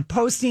ever maybe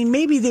posting.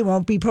 Maybe they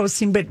won't be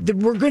posting, but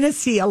we're going to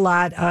see a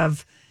lot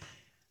of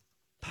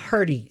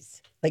parties.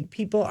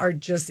 People are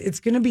it's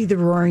going to be the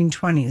roaring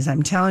 20s.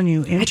 I'm telling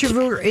you,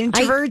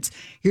 introverts,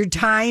 your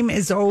time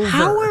is over.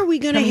 How are we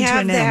going to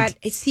have that?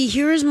 See,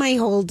 here's my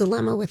whole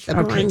dilemma with the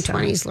roaring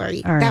 20s,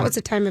 Lori. Right. That was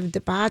a time of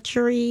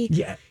debauchery.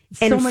 Yeah.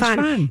 And so much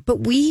fun.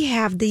 But we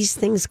have these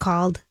things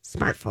called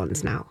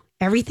smartphones now.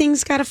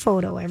 Everything's got a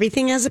photo.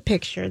 Everything has a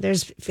picture.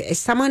 There's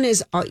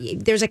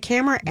a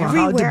camera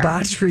everywhere. How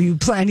debauched were you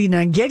planning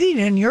on getting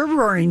in your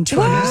roaring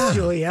 20s,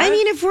 Julia? I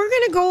mean, if we're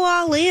going to go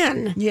all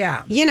in,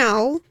 well,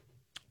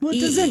 it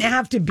doesn't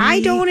have to be.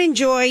 I don't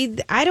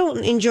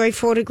enjoy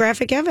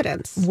photographic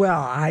evidence.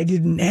 Well, I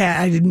didn't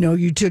know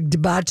you took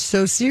debauch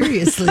so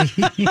seriously.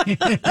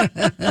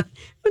 I'm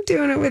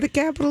doing it with a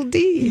capital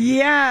D.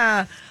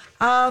 Yeah.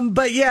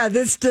 But yeah,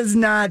 this is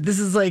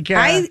like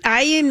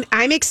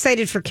I'm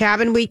excited for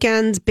cabin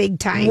weekends big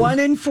time. 1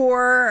 in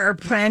 4 are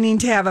planning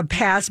to have a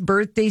past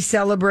birthday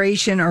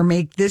celebration or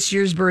make this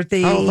year's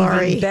birthday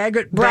Lori.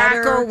 better.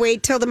 Rocco,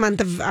 wait till the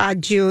month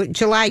of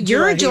July.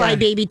 You're a July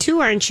baby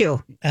too, aren't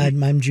you?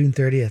 I'm June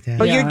 30th. Yeah.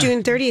 Oh, you're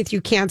June 30th.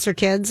 You Cancer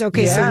kids.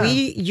 Okay, so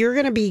you're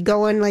going to be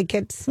going like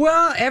it's.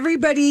 Well,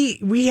 everyone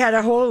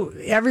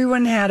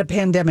had a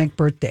pandemic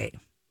birthday.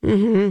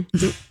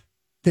 Mm-hmm.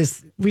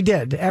 We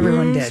did.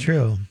 Everyone did. It's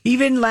true.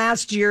 Even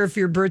last year, if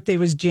your birthday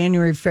was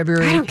January,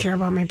 February. I don't care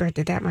about my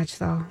birthday that much,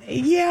 though.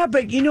 Yeah,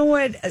 but you know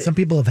what? Some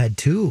people have had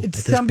 2.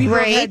 Some people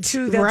have had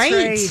 2. That's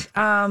right.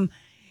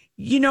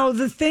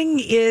 The thing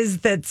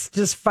is that's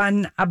just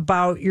fun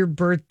about your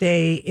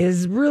birthday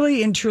is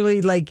really and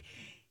truly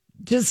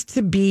just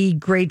to be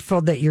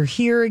grateful that you're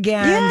here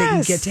again, that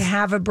you get to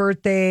have a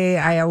birthday.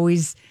 I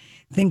always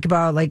think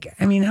about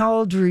how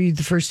old were you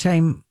the first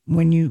time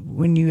when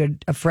you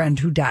had a friend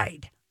who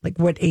died?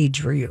 What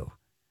age were you?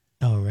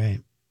 Oh,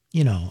 right.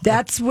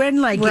 That's when,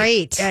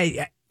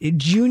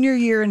 junior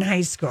year in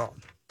high school,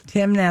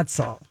 Tim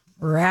Netzel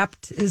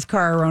wrapped his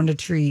car around a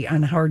tree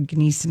on Howard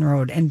Gneeson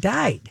Road and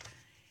died.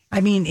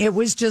 I mean, it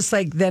was just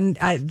I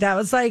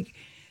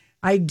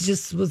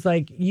just was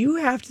you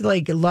have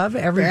to love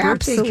every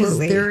birthday because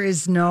there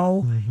is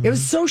no, it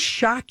was so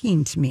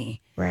shocking to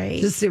me.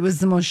 Right. It was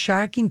the most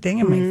shocking thing.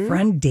 And my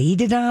friend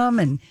dated him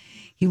and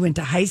he went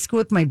to high school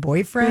with my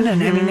boyfriend.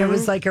 And I mean, it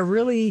was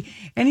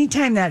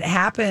anytime that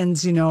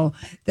happens,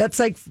 that's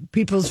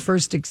people's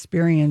first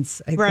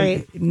experience. I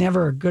think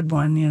never a good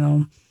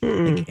one,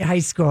 high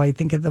school. I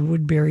think of the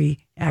Woodbury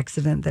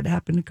accident that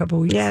happened a couple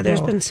weeks ago. Yeah,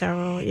 there's been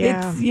several.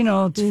 Yeah.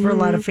 It's for a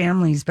lot of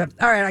families. But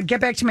all right, I'll get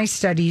back to my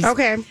studies.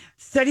 Okay.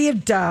 Study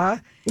of duh.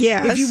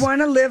 Yes. If you want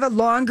to live a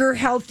longer,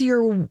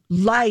 healthier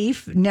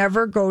life,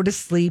 never go to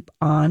sleep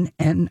on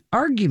an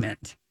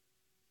argument.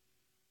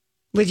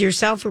 With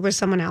yourself or with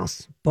someone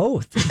else?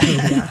 Both.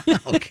 Yeah.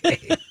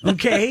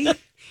 Okay.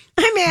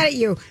 I'm mad at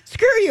you.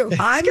 Screw you.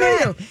 I'm Screw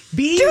mad. you.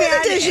 Be Do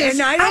mad, the dishes.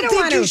 and I don't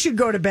think want you to. should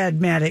go to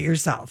bed mad at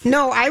yourself.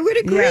 No, I would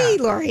agree,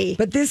 Lori.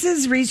 But this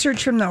is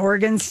research from the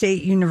Oregon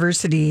State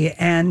University,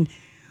 and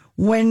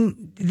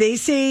when they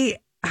say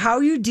how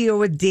you deal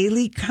with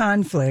daily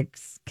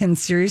conflicts can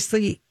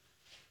seriously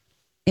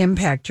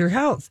impact your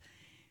health.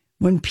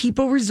 When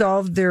people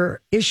resolve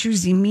their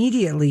issues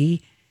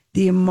immediately,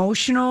 the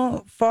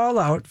emotional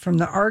fallout from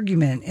the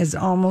argument is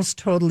almost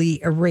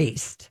totally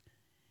erased.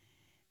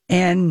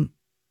 And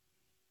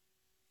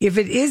if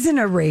it isn't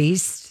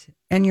erased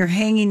and you're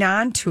hanging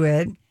on to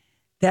it,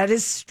 that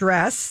is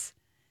stress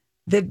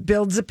that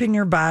builds up in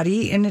your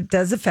body, and it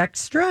does affect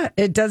stress.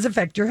 It does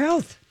affect your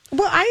health.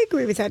 Well, I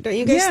agree with that. Don't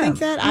you guys think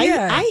that?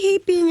 I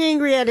hate being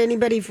angry at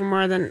anybody for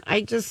more than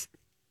I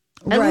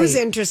lose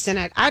interest in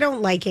it. I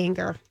don't like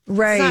anger.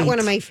 Right. It's not one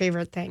of my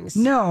favorite things.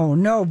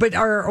 No. But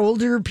our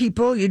older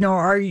people,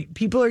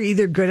 people are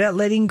either good at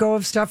letting go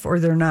of stuff or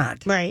they're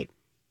not. Right.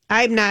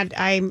 I'm not.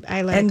 I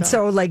let and go.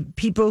 So, like,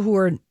 people who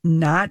are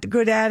not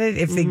good at it,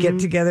 if they get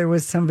together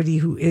with somebody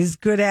who is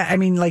good at, I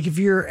mean, like, if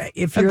you're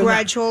a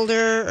grudge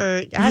holder,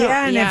 or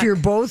if you're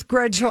both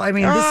grudge holder, I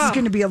mean, this is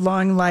going to be a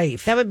long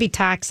life. That would be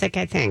toxic.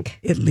 I think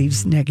it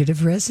leaves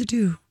negative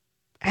residue.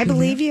 I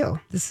believe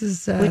you. This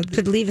is which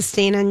could leave a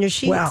stain on your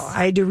sheets. Well,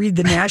 I had to read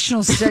the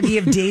National Study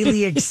of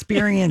Daily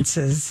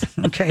Experiences.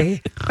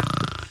 Okay,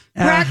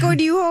 Rocco,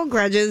 do you hold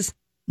grudges?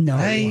 No,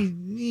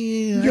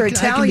 you're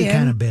Italian. I can be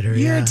kind of bitter.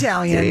 You're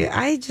Italian. You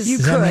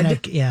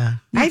could.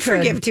 I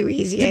forgive too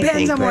easy.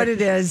 Depends on what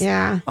it is.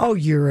 Yeah. Oh,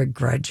 you're a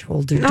grudge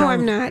holder. No,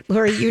 I'm not,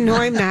 Lori. You know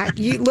I'm not.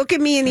 You look at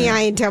me in the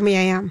eye and tell me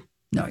I am.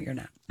 No, you're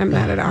not. I'm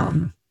not at all.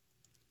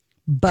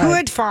 But to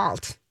a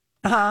fault.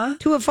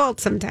 To a fault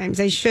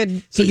sometimes. I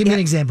should. So give me an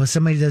example.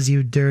 Somebody does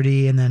you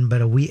dirty, and then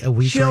a week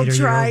she'll later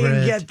try you're over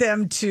and it. get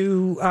them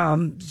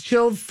to.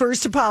 She'll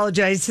first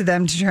apologize to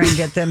them to try and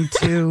get them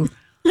to.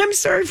 I'm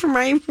sorry for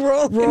my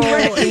role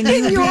in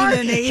you being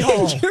an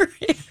a-hole.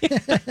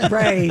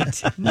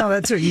 Right. No,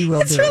 that's what you will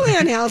do. It's really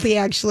unhealthy,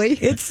 actually.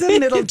 It's a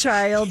middle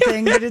child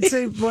thing, but it's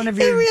one of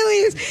your... It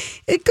really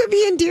is. It could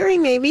be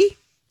endearing, maybe.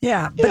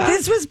 Yeah. But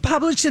this was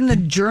published in the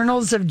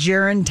Journals of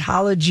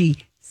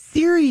Gerontology,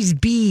 Series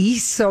B.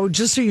 So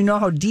just so you know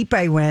how deep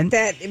I went.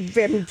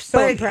 I'm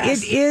so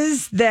impressed. It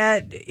is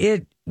that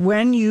it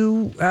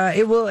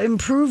will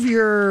improve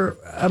your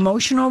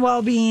emotional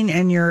well-being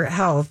and your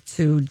health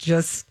to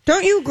just...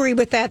 Don't you agree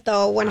with that,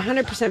 though?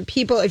 100%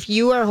 people, if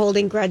you are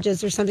holding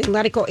grudges or something,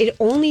 let it go. It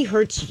only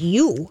hurts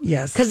you.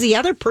 Yes. Because the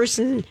other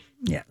person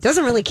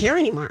doesn't really care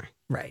anymore.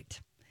 Right.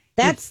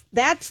 That's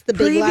the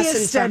big lesson.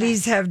 Previous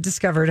studies have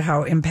discovered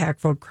how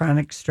impactful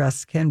chronic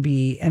stress can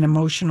be, and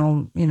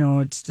emotional,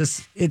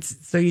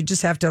 so you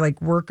just have to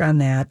like work on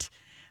that.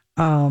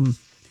 How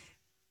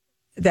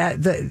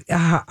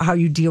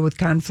you deal with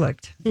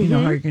conflict, how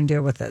you're going to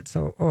deal with it.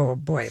 So, oh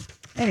boy.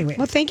 Anyway.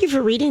 Well, thank you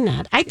for reading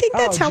that. I think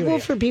that's helpful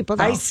for people,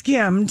 though. I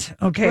skimmed,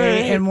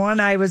 and one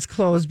eye was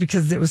closed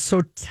because it was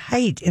so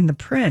tight in the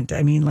print.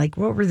 I mean, like,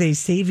 what were they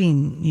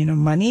saving,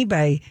 money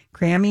by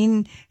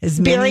cramming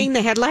burying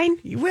the headline?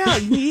 Well,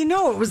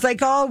 it was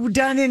like all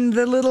done in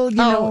the little,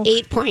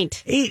 8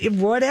 point.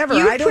 Whatever.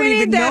 You I don't printed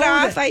even that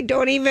know off. I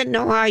don't even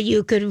know how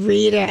you could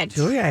read it.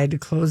 Julia, I had to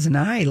close an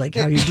eye, like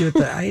how you do at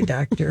the eye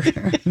doctor.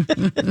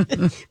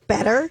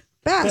 Better.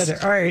 Best.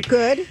 Better. All right.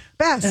 Good.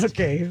 Best.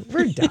 Okay,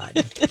 we're done.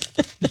 Julia,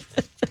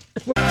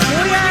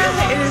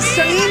 it is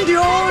Celine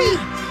Dion.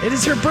 It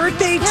is her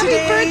birthday today.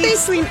 Happy birthday,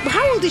 Celine.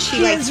 How old is she?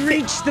 She has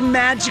reached the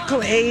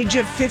magical age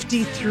of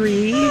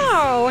 53.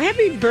 Oh,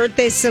 happy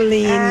birthday,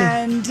 Celine.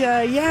 And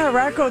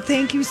Rocco,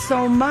 thank you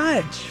so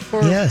much for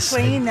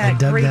playing that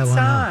great that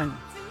song.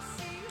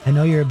 I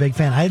know you're a big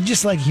fan. I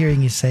just like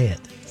hearing you say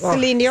it.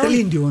 Celine Dion?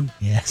 Celine Dion.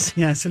 Yes.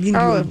 Yeah, Celine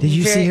Dion. Did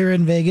you see her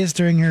in Vegas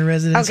during her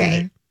residency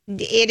there?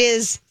 It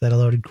is. Is that a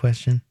loaded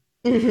question?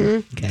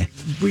 Mm-hmm. Okay.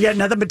 We got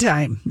nothing but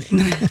time.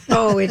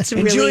 Oh, it's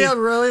and really... Julia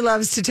really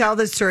loves to tell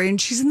this story,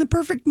 and she's in the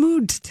perfect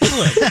mood to tell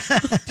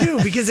it,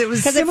 too, because it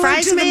was similar it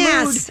fries to the my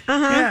mood. ass.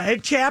 Yeah,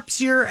 it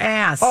chaps your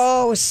ass.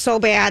 Oh, so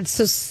bad.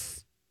 So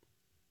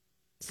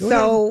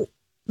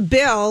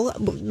Bill,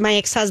 my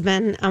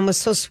ex-husband, was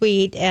so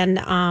sweet and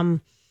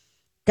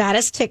got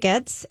us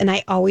tickets, and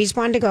I always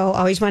wanted to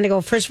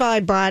go. First of all, I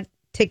bought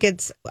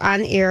tickets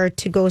on air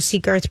to go see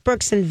Garth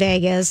Brooks in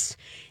Vegas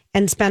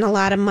and spent a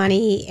lot of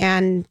money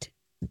and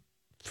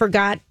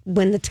forgot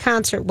when the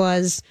concert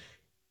was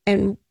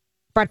and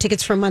bought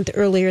tickets for a month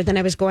earlier than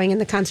I was going, and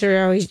the concert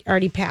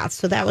already passed.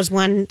 So that was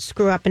one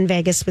screw up in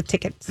Vegas with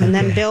tickets. And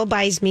then Bill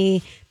buys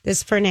me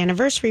this for an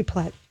anniversary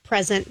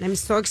present, and I'm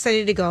so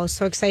excited to go.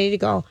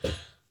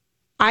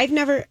 I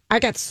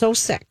got so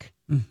sick.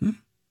 Mm-hmm.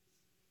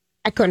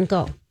 I couldn't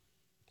go.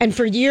 And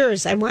for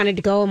years, I wanted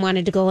to go,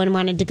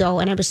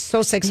 and I was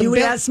so sick. So you would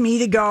ask me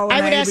to go.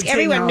 I would ask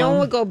everyone. No one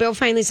would go. Bill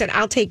finally said,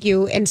 I'll take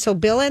you. And so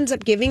Bill ends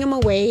up giving him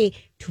away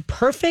to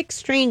perfect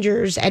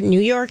strangers at New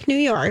York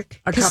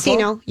a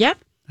casino. Couple? Yep.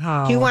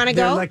 Oh, Do you want to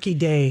go? Lucky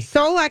day.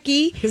 So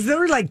lucky. Because they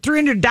were like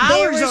 $300,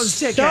 those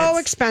tickets. So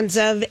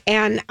expensive.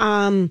 And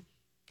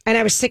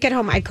I was sick at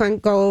home. I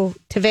couldn't go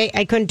to Vegas.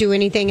 I couldn't do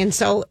anything. And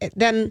so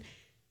then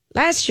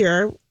last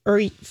year,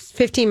 or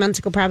 15 months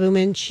ago probably,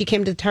 when she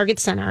came to the Target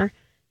Center,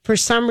 for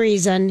some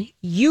reason,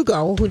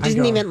 Hugo, who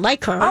didn't even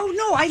like her. Oh,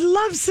 no, I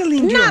love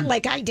Celine Dion. Not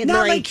like I did, Not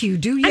Lori. like you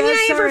do. I mean,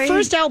 I have her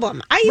first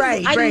album.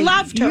 I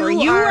loved her.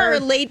 You are a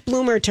late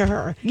bloomer to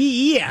her.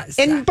 Yes.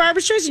 And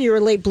Barbara Streisand, you were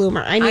a late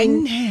bloomer. I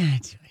mean,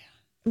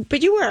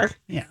 but you were.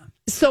 Yeah.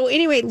 So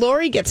anyway,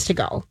 Lori gets to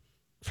go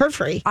for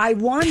free. I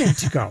wanted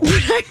to go.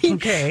 I mean,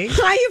 okay.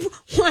 I have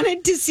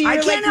wanted to see her. I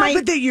can't help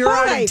it that you're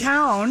out of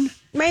town.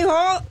 You're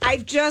out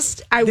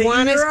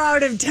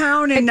of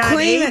town and not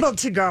able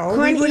to go.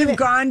 We would have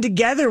gone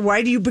together.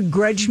 Why do you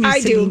begrudge me? I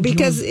do,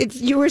 because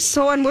you were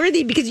so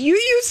unworthy. Because you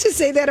used to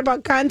say that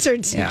about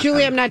concerts. Yeah.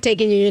 Julie, I'm not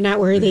taking you. You're not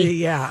worthy.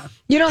 Yeah.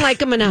 You don't like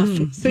them enough.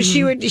 So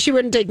she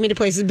wouldn't take me to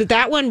places. But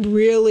that one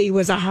really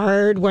was a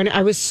hard one.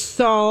 I was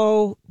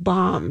so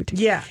bummed.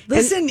 Yeah.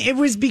 Listen, it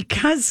was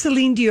because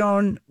Celine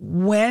Dion,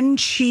 when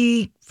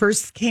she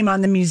first came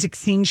on the music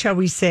scene, shall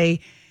we say,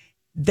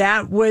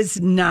 that was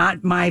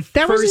not my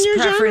first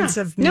preference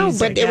of music. No,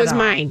 but it was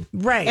mine.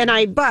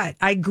 Right. But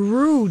I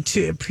grew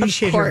to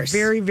appreciate her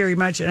very, very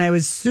much. And I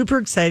was super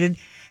excited.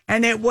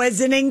 And it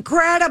was an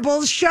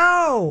incredible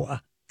show.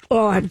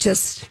 Oh, I'm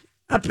just...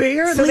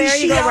 Apparently, so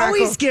she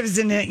always gives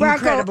an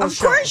incredible of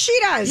show. Of course she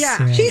does.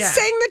 Yeah. She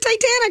sang the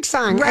Titanic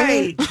song.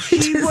 Right. I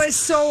mean, she was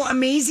so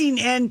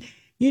amazing. And,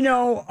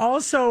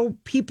 also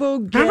people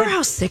get... Remember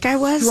how sick I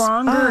was?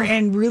 Stronger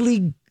and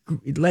really,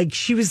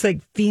 she was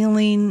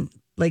feeling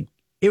like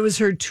it was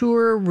her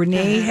tour.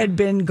 Renee had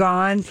been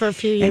gone for a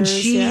few years. And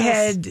she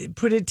had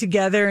put it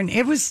together. And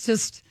it was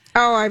just...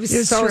 Oh, I was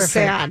so terrific.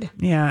 sad.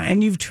 Yeah,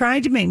 and you've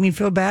tried to make me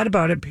feel bad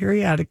about it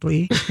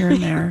periodically here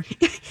and there.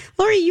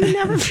 Lori, you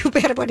never feel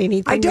bad about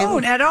anything. I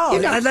don't at all.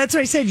 That's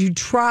what I said. You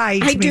try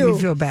to make me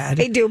feel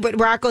bad. I do, but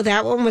Rocco,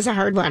 that one was a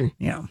hard one.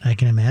 Yeah. I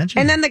can imagine.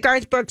 And then the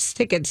Garth Brooks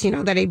tickets,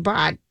 that I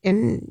bought.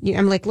 And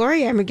I'm like,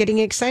 Lori, I'm getting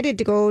excited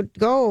to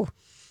go.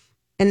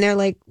 And they're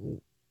like,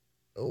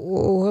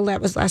 well, that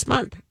was last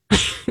month.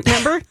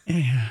 Remember?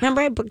 Yeah. Remember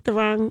I booked the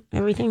wrong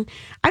everything?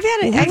 I've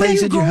had it. I thought you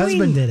said your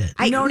husband did it.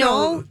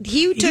 No.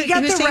 He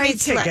got the right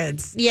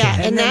tickets. Yeah.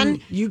 And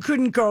then you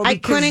couldn't go I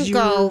because couldn't you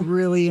go. were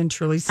really and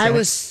truly sick. I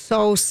was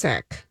so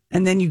sick.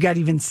 And then you got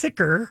even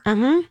sicker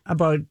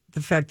about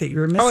the fact that you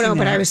were missing. Oh, no, that.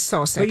 but I was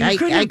so sick. But you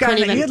couldn't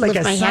even you had like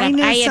lift a my head up.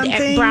 I had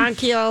something?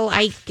 bronchial.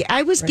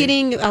 I was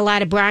getting a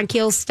lot of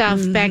bronchial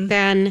stuff back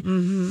then.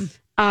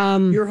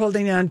 Mm-hmm. You're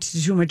holding on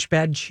to too much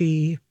bad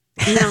chi.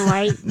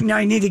 No,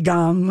 I need a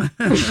gum.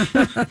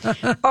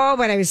 Oh,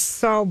 but I was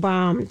so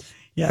bummed.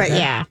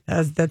 Yeah,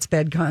 that's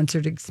bad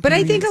concert experience. But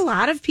I think a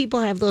lot of people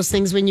have those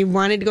things when you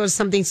wanted to go to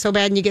something so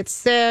bad and you get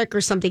sick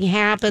or something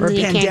happens or and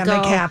you can't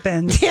go.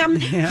 Happens. Damn,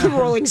 the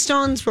Rolling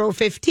Stones, row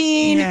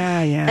 15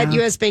 at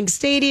US Bank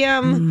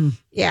Stadium.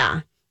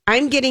 Yeah.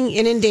 I'm getting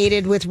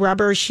inundated with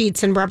rubber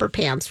sheets and rubber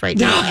pants right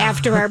now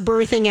after our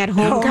birthing at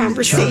home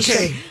conversation.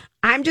 Okay.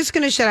 I'm just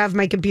going to shut off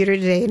my computer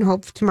today and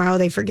hope tomorrow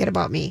they forget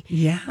about me.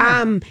 Yeah.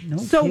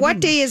 So what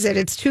day is it?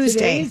 It's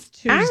Tuesday. Today's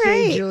Tuesday, all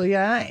right.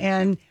 Julia.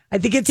 And I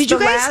think it's the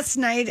last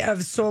night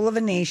of Soul of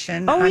a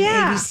Nation on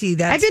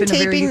ABC. I've been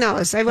taping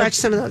those. I watched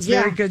some of those.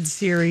 Very good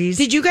series.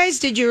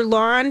 Did your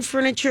lawn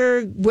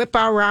furniture whip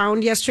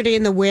around yesterday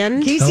in the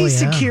wind? Casey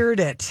secured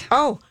it.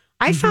 Oh,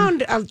 I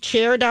found a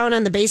chair down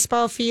on the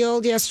baseball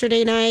field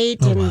yesterday night.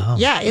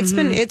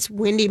 It's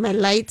windy. My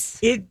lights.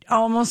 It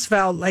almost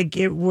felt like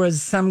it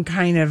was some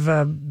kind of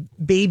a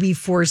baby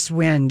force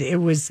wind. It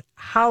was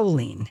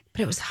howling.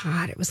 But it was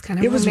hot. It was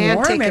kind of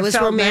romantic. Warm. It was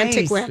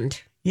romantic nice.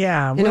 wind.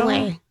 Yeah. In a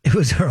way. It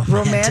was a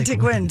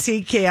romantic wind.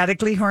 See,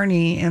 chaotically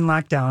horny in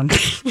lockdown.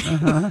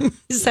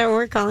 Is that what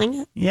we're calling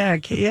it?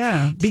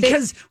 Yeah.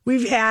 Because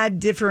we've had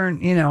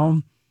different,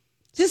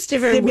 just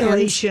different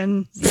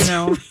stimulation,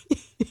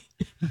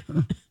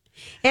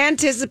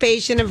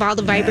 anticipation of all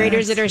the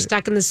vibrators that are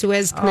stuck in the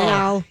Suez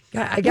Canal.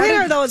 When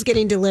are those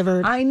getting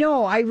delivered? I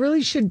know. I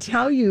really should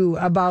tell you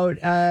about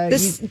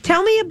this.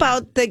 Tell me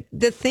about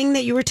the thing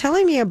that you were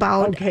telling me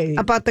about. Okay.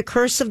 About the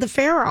curse of the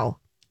Pharaoh.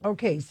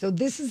 Okay, so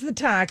this is the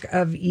talk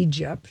of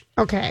Egypt.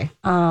 Okay.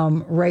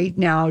 Right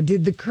now,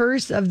 did the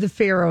curse of the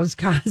pharaohs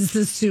cause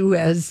the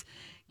Suez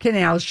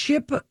Canal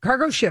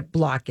cargo ship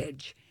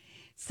blockage?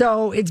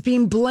 So it's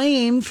being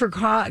blamed for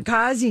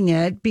causing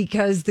it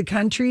because the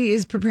country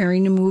is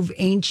preparing to move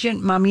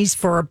ancient mummies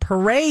for a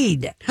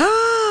parade.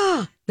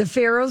 The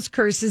pharaoh's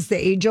curse is the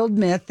age-old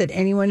myth that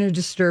anyone who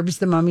disturbs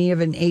the mummy of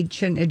an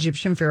ancient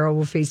Egyptian pharaoh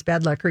will face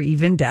bad luck or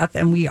even death.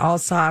 And we all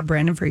saw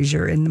Brandon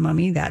Fraser in The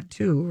Mummy, that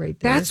too, right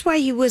there. That's why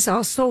he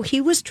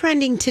was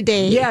trending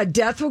today. Yeah,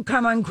 death will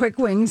come on quick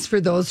wings for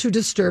those who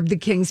disturb the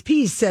king's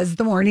peace, says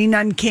the warning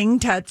on King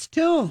Tut's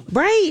tomb.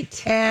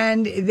 Right.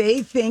 And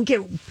they think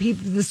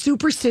the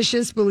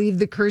superstitious believe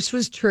the curse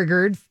was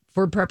triggered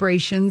for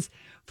preparations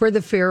for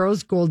the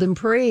Pharaoh's Golden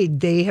Parade.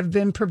 They have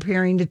been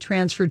preparing to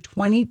transfer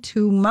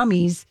 22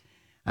 mummies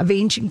of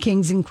ancient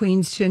kings and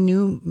queens to a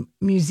new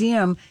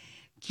museum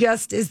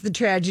just as the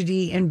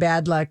tragedy and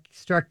bad luck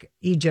struck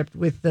Egypt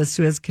with the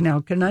Suez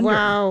Canal conundrum.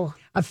 Wow.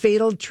 A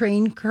fatal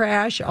train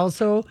crash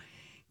also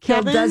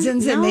killed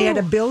dozens, and they had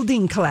a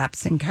building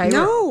collapse in Cairo.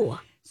 No.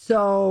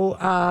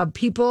 So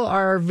people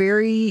are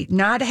very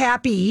not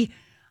happy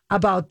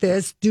about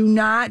this. Do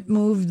not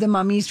move the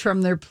mummies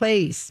from their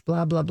place,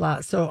 blah, blah, blah.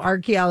 So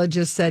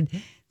archaeologists said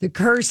the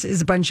curse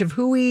is a bunch of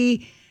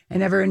hooey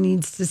and everyone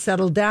needs to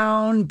settle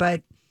down.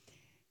 But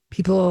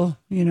people,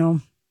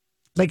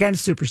 I'm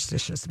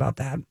superstitious about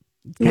that.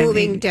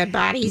 Moving dead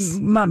bodies.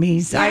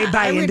 Mummies. Yeah, I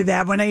buy into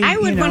that when I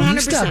would 100%. You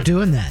stopped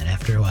doing that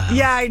after a while.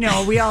 Yeah, I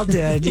know. We all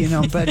did,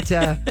 but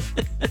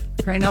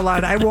crying out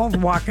loud, I won't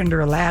walk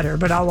under a ladder,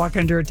 but I'll walk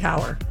under a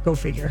tower. Go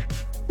figure.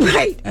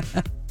 Right.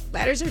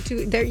 Ladders are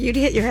too... You'd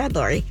hit your head,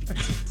 Lori.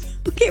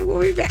 Okay,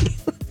 we'll be back.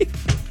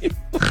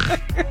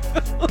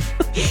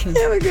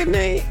 Have a good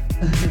night.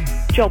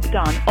 Job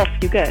done. Off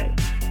you go.